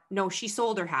she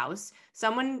sold her house.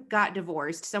 Someone got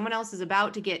divorced. Someone else is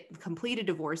about to complete a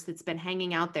divorce that's been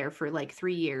hanging out there for like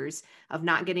 3 years of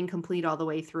not getting complete all the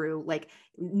way through. Like,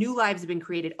 new lives have been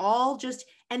created,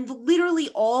 and literally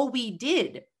all we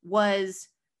did was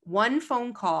one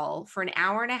phone call for an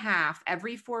hour and a half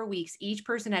every 4 weeks. Each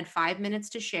person had 5 minutes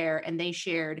to share, and they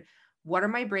shared, what are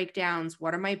my breakdowns?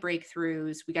 What are my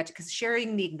breakthroughs? We got to, because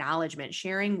sharing the acknowledgement,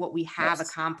 sharing what we have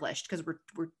accomplished, because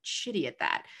we're shitty at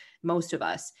that, most of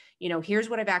us. Here's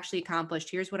what I've actually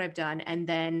accomplished. Here's what I've done. And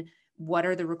then what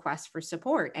are the requests for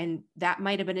support? And that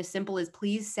might have been as simple as,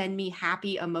 please send me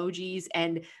happy emojis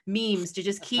and memes to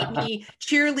just keep me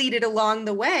cheerleaded along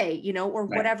the way, or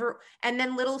whatever. And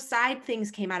then little side things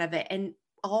came out of it. And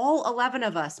all 11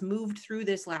 of us moved through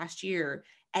this last year,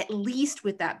 at least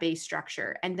with that base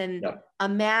structure. And then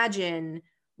imagine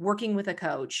working with a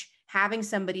coach, having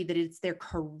somebody that it's their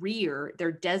career,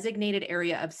 their designated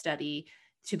area of study,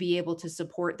 to be able to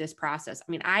support this process. I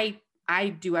mean, I I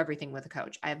do everything with a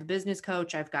coach. I have a business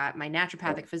coach. I've got my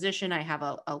naturopathic physician. I have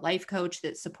a life coach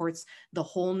that supports the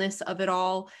wholeness of it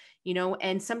all,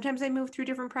 and sometimes I move through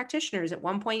different practitioners. At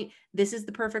one point, this is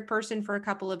the perfect person for a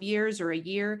couple of years or a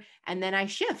year. And then I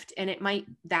shift, and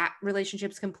that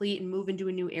relationship's complete and move into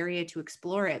a new area to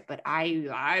explore it. But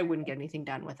I wouldn't get anything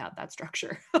done without that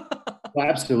structure. Well,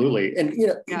 absolutely. And,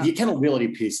 the accountability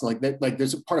piece, like that, like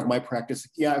there's a part of my practice.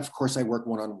 Yeah, of course I work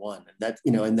one-on-one, and that,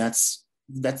 and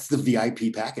that's the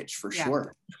VIP package for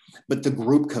sure. But the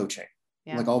group coaching,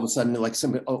 like all of a sudden, like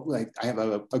I have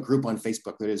a group on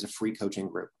Facebook that is a free coaching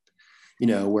group,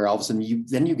 where all of a sudden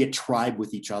you get tribe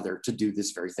with each other to do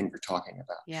this very thing you're talking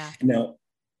about. Yeah. Now,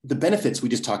 the benefits we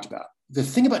just talked about, the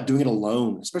thing about doing it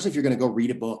alone, especially if you're going to go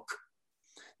read a book,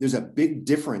 there's a big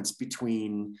difference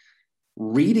between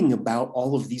reading about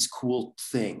all of these cool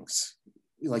things.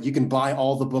 Like you can buy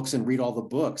all the books and read all the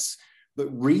books, but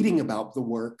reading about the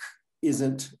work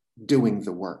isn't doing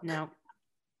the work. No.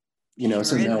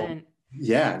 So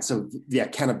now, so the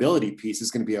accountability piece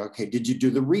is going to be, okay, did you do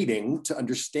the reading to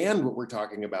understand what we're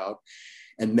talking about?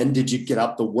 And then did you get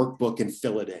out the workbook and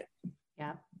fill it in?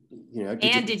 Yeah.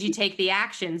 Did you take the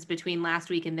actions between last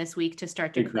week and this week to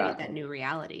start to create that new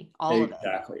reality? All of it.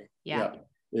 Exactly. Yeah.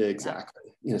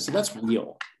 Exactly. So that's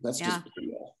real. That's just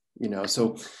real,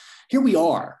 so here we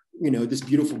are, this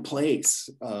beautiful place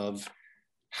of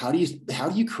how do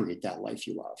you create that life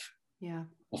you love? Yeah.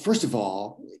 Well, first of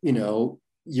all,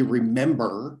 you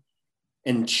remember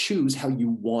and choose how you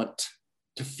want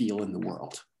to feel in the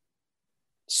world.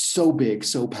 So big,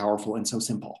 so powerful, and so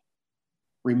simple.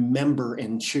 Remember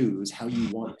and choose how you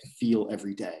want to feel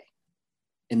every day.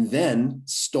 And then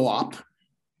stop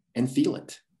and feel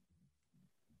it.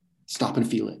 Stop and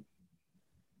feel it.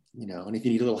 And if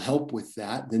you need a little help with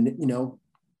that, then,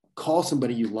 call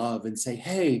somebody you love and say,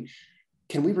 hey,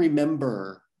 can we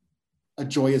remember a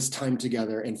joyous time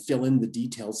together and fill in the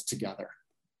details together?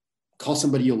 Call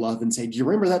somebody you love and say, do you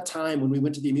remember that time when we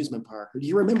went to the amusement park? Or do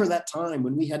you remember that time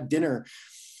when we had dinner,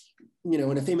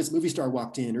 and a famous movie star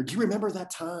walked in? Or do you remember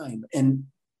that time? And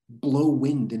blow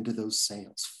wind into those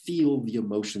sails. Feel the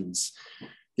emotions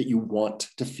that you want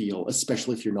to feel,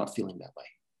 especially if you're not feeling that way.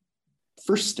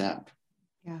 First step.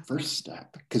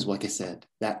 Because like I said,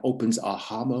 that opens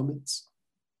aha moments.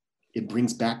 It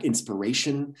brings back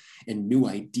inspiration and new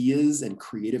ideas and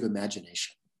creative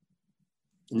imagination.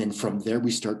 And then from there, we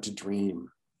start to dream.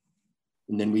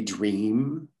 And then we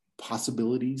dream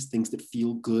possibilities, things that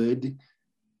feel good.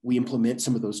 We implement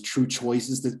some of those true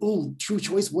choices true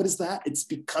choice, what is that? It's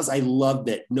because I loved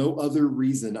it. No other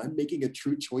reason. I'm making a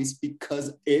true choice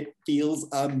because it feels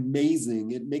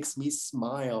amazing. It makes me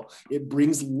smile. It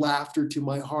brings laughter to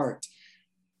my heart.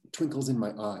 Twinkles in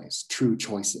my eyes, true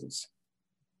choices.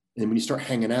 And when you start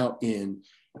hanging out in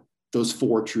those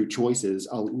 4 true choices,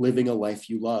 living a life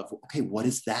you love, okay, what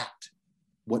is that?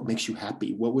 What makes you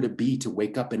happy? What would it be to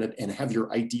wake up and have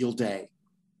your ideal day?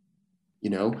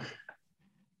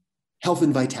 Health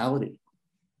and vitality.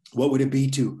 What would it be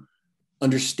to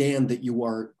understand that you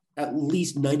are at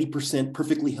least 90%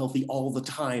 perfectly healthy all the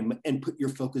time and put your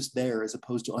focus there as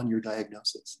opposed to on your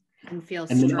diagnosis? And feel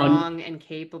strong and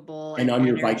capable and on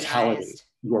energized. Your vitality.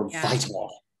 You are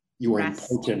vital. You are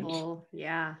important.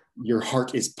 Yeah. Your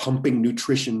heart is pumping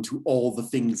nutrition to all the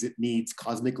things it needs,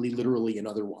 cosmically, literally, and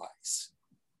otherwise.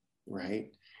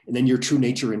 Right? And then your true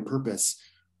nature and purpose.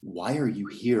 Why are you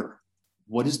here?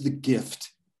 What is the gift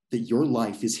that your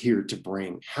life is here to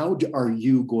bring? How are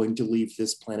you going to leave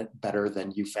this planet better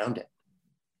than you found it?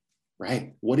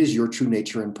 Right? What is your true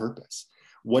nature and purpose?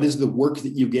 What is the work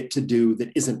that you get to do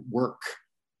that isn't work?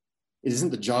 It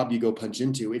isn't the job you go punch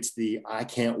into. It's I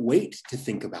can't wait to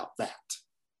think about that.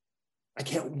 I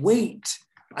can't wait.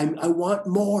 I want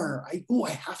more. I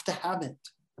have to have it.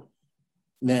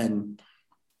 Then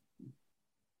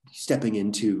stepping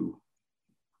into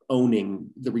owning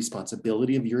the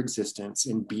responsibility of your existence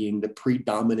and being the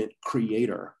predominant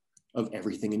creator of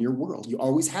everything in your world. You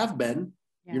always have been.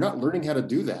 Yeah. You're not learning how to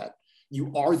do that.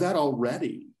 You are that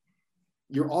already.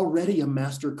 You're already a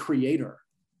master creator.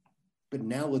 But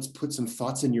now let's put some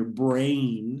thoughts in your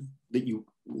brain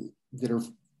that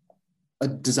are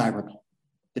desirable,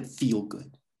 that feel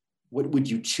good. What would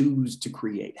you choose to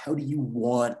create? How do you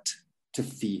want to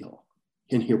feel?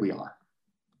 And here we are.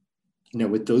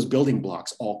 With those building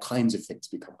blocks, all kinds of things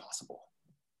become possible.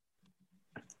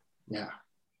 Yeah.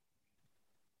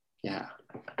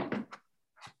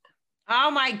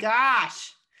 Oh my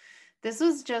gosh. This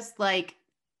was just like,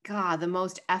 God, the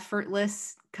most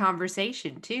effortless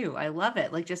conversation too. I love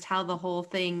it. Like just how the whole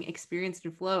thing experienced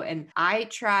and flow. And I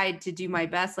tried to do my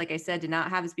best, like I said, to not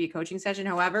have this be a coaching session.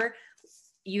 However,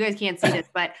 you guys can't see this,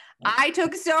 but I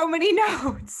took so many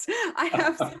notes. I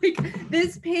have like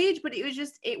this page, but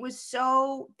it was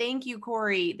so, thank you,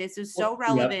 Corey. This is so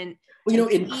relevant. Well, you know,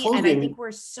 in clothing, and I think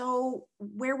we're so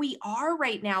where we are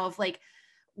right now of like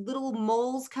little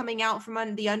moles coming out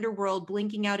from the underworld,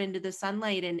 blinking out into the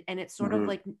sunlight. And it's sort of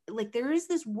like there is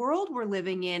this world we're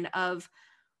living in of,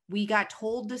 we got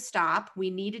told to stop. We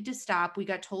needed to stop. We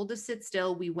got told to sit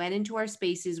still. We went into our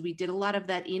spaces. We did a lot of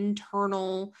that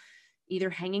internal, either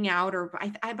hanging out or,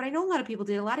 but I know a lot of people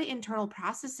did a lot of internal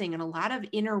processing and a lot of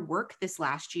inner work this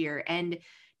last year. And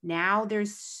now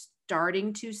there's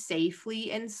starting to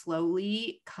safely and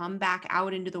slowly come back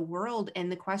out into the world.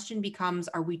 And the question becomes,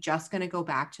 are we just going to go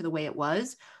back to the way it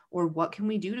was? Or what can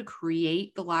we do to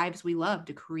create the lives we love,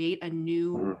 to create a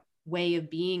new way of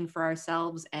being for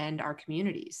ourselves and our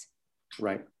communities?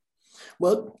 Right.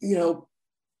 Well, you know,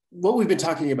 what we've been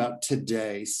talking about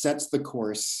today sets the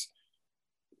course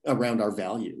around our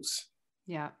values.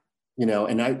 Yeah. You know,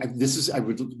 and this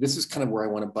is kind of where I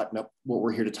want to button up what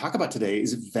we're here to talk about today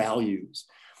is values.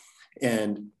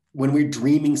 And when we're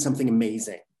dreaming something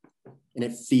amazing and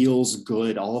it feels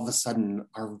good, all of a sudden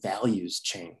our values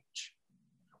change.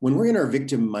 When we're in our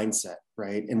victim mindset,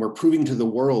 right, and we're proving to the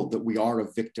world that we are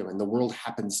a victim and the world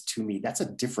happens to me, that's a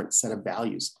different set of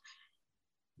values.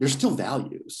 They're still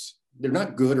values. They're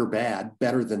not good or bad,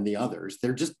 better than the others.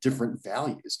 They're just different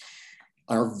values.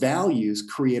 Our values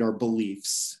create our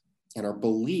beliefs, and our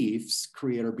beliefs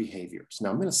create our behaviors. Now,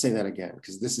 I'm going to say that again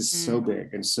because this is so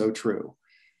big and so true.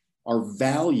 Our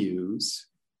values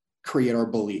create our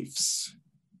beliefs,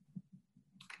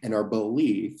 and our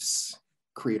beliefs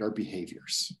create our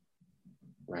behaviors,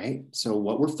 right? So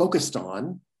what we're focused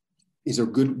on is a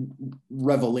good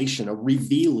revelation, a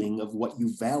revealing of what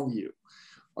you value.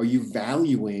 Are you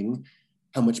valuing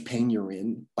how much pain you're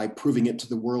in by proving it to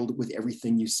the world with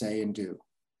everything you say and do?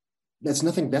 That's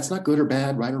not good or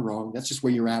bad, right or wrong. That's just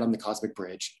where you're at on the cosmic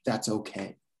bridge. That's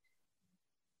okay.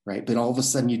 Right? But all of a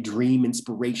sudden you dream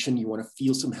inspiration, you want to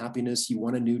feel some happiness, you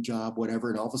want a new job,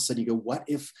 whatever. And all of a sudden you go, what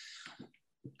if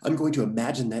I'm going to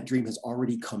imagine that dream has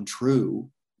already come true?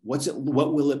 What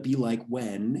will it be like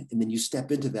when? And then you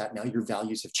step into that. Now your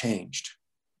values have changed.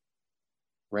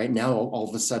 Right? Now, all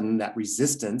of a sudden that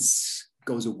resistance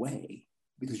goes away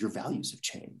because your values have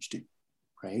changed.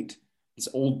 Right? This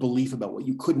old belief about what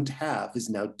you couldn't have is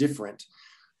now different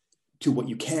to what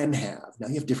you can have. Now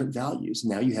you have different values.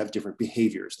 Now you have different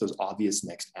behaviors, those obvious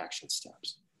next action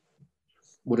steps.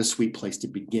 What a sweet place to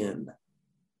begin,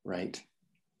 right?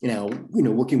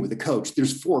 Working with a coach,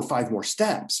 there's 4 or 5 more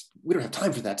steps. We don't have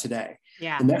time for that today.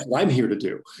 Yeah. And that's what I'm here to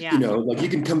do. Yeah. You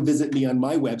can come visit me on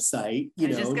my website. I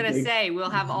was just going to say, we'll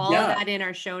have all of that in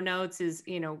our show notes is,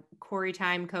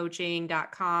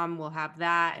 CoreyTimeCoaching.com. We'll have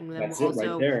that. And then we'll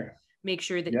also make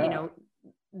sure that,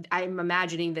 I'm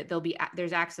imagining that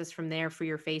there's access from there for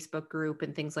your Facebook group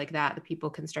and things like that people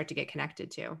can start to get connected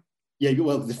to. Yeah,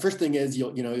 well, the first thing is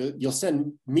you'll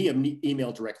send me an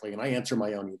email directly, and I answer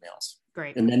my own emails.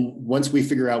 Great. And then once we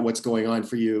figure out what's going on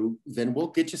for you, then we'll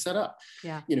get you set up.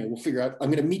 Yeah. We'll figure out.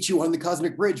 I'm going to meet you on the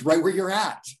Cosmic Bridge, right where you're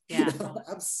at. Yeah.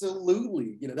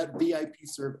 Absolutely. That VIP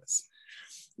service.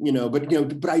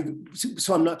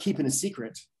 So I'm not keeping a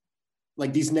secret.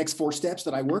 Like these next 4 steps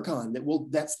that I work on,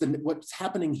 that's what's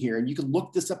happening here. And you can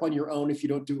look this up on your own if you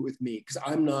don't do it with me, because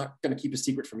I'm not going to keep a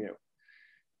secret from you.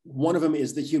 One of them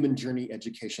is the human journey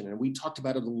education. And we talked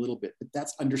about it a little bit, but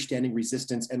that's understanding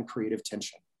resistance and creative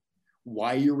tension.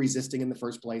 Why you're resisting in the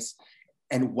first place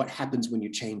and what happens when you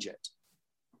change it,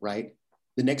 right?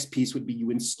 The next piece would be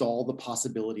you install the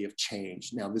possibility of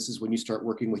change. Now, this is when you start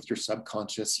working with your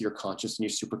subconscious, your conscious, and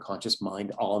your superconscious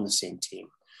mind all on the same team.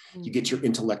 You get your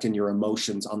intellect and your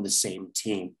emotions on the same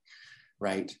team,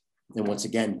 right? And once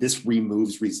again, this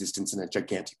removes resistance in a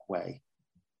gigantic way.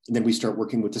 And then we start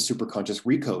working with the superconscious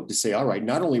recode to say, all right,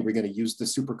 not only are we going to use the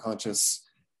superconscious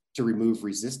to remove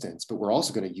resistance, but we're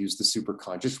also going to use the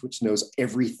superconscious, which knows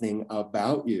everything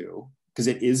about you, because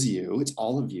it is you, it's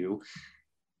all of you,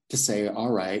 to say,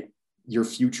 all right, your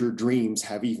future dreams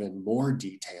have even more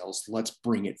details. Let's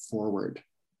bring it forward.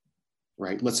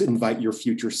 Right? Let's invite your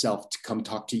future self to come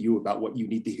talk to you about what you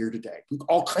need to hear today.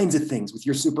 All kinds of things with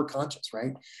your superconscious,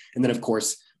 right? And then, of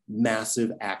course,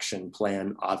 massive action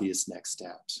plan, obvious next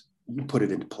steps. You put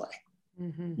it into play.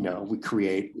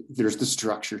 There's the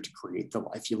structure to create the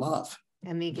life you love.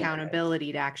 And the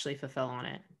accountability to actually fulfill on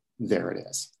it. There it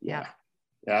is. Yeah.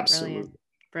 Absolutely.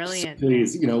 Brilliant. So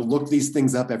please, look these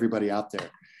things up, everybody out there.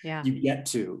 Yeah. You get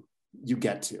to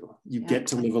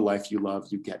live a life you love.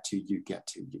 You get to.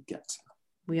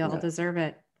 We all deserve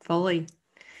it fully.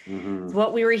 It's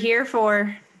what we were here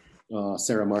for.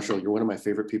 Sarah Marshall, you're one of my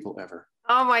favorite people ever.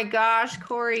 Oh my gosh,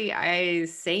 Corey,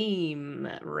 same,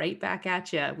 right back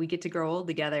at you. We get to grow old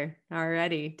together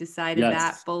already. Decided that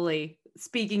Yes. fully.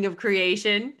 Speaking of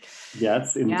creation.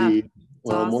 Yes, Yeah, indeed. it's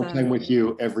Well, more awesome. time with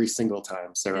you every single time,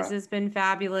 This Sarah. has been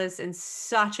fabulous and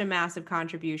such a massive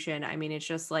contribution. I mean, it's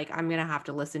just like I'm going to have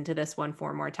to listen to this one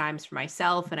 4 more times for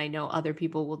myself. And I know other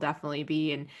people will definitely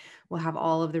be. And we'll have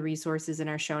all of the resources in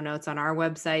our show notes on our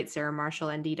website,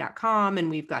 sarahmarshallnd.com. And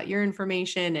we've got your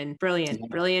information and brilliant,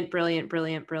 brilliant, brilliant,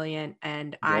 brilliant, brilliant.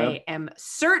 And I am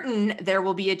certain there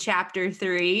will be a chapter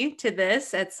 3 to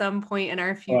this at some point in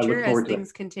our future as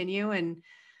things continue. And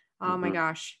oh my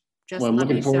gosh. Just I'm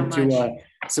looking forward so to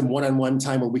some one-on-one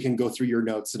time where we can go through your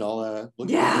notes and all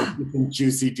some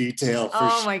juicy detail.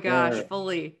 Oh my gosh,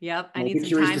 fully. Yep. I need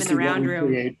some time in the round room.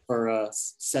 Create for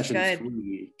session 3.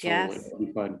 Totally. Yes. It'll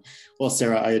be fun. Well,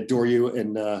 Sarah, I adore you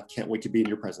and can't wait to be in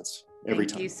your presence every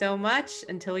time. Thank you so much.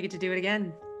 Until we get to do it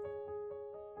again.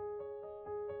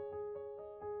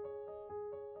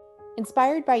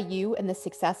 Inspired by you and the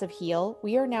success of Heal,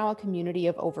 we are now a community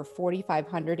of over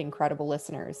 4,500 incredible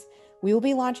listeners. We will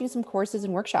be launching some courses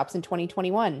and workshops in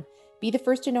 2021. Be the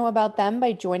first to know about them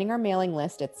by joining our mailing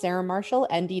list at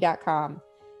sarahmarshallnd.com.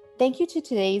 Thank you to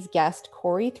today's guest,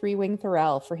 Corey Three-Wing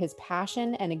Thorell, for his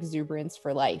passion and exuberance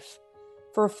for life.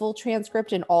 For a full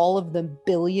transcript and all of the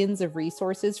billions of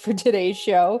resources for today's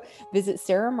show, visit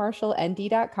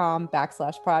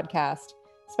sarahmarshallnd.com/podcast.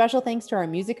 Special thanks to our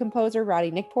music composer, Roddy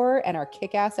Nickpour, and our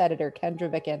kick-ass editor, Kendra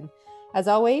Vicken. As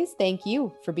always, thank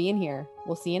you for being here.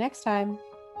 We'll see you next time.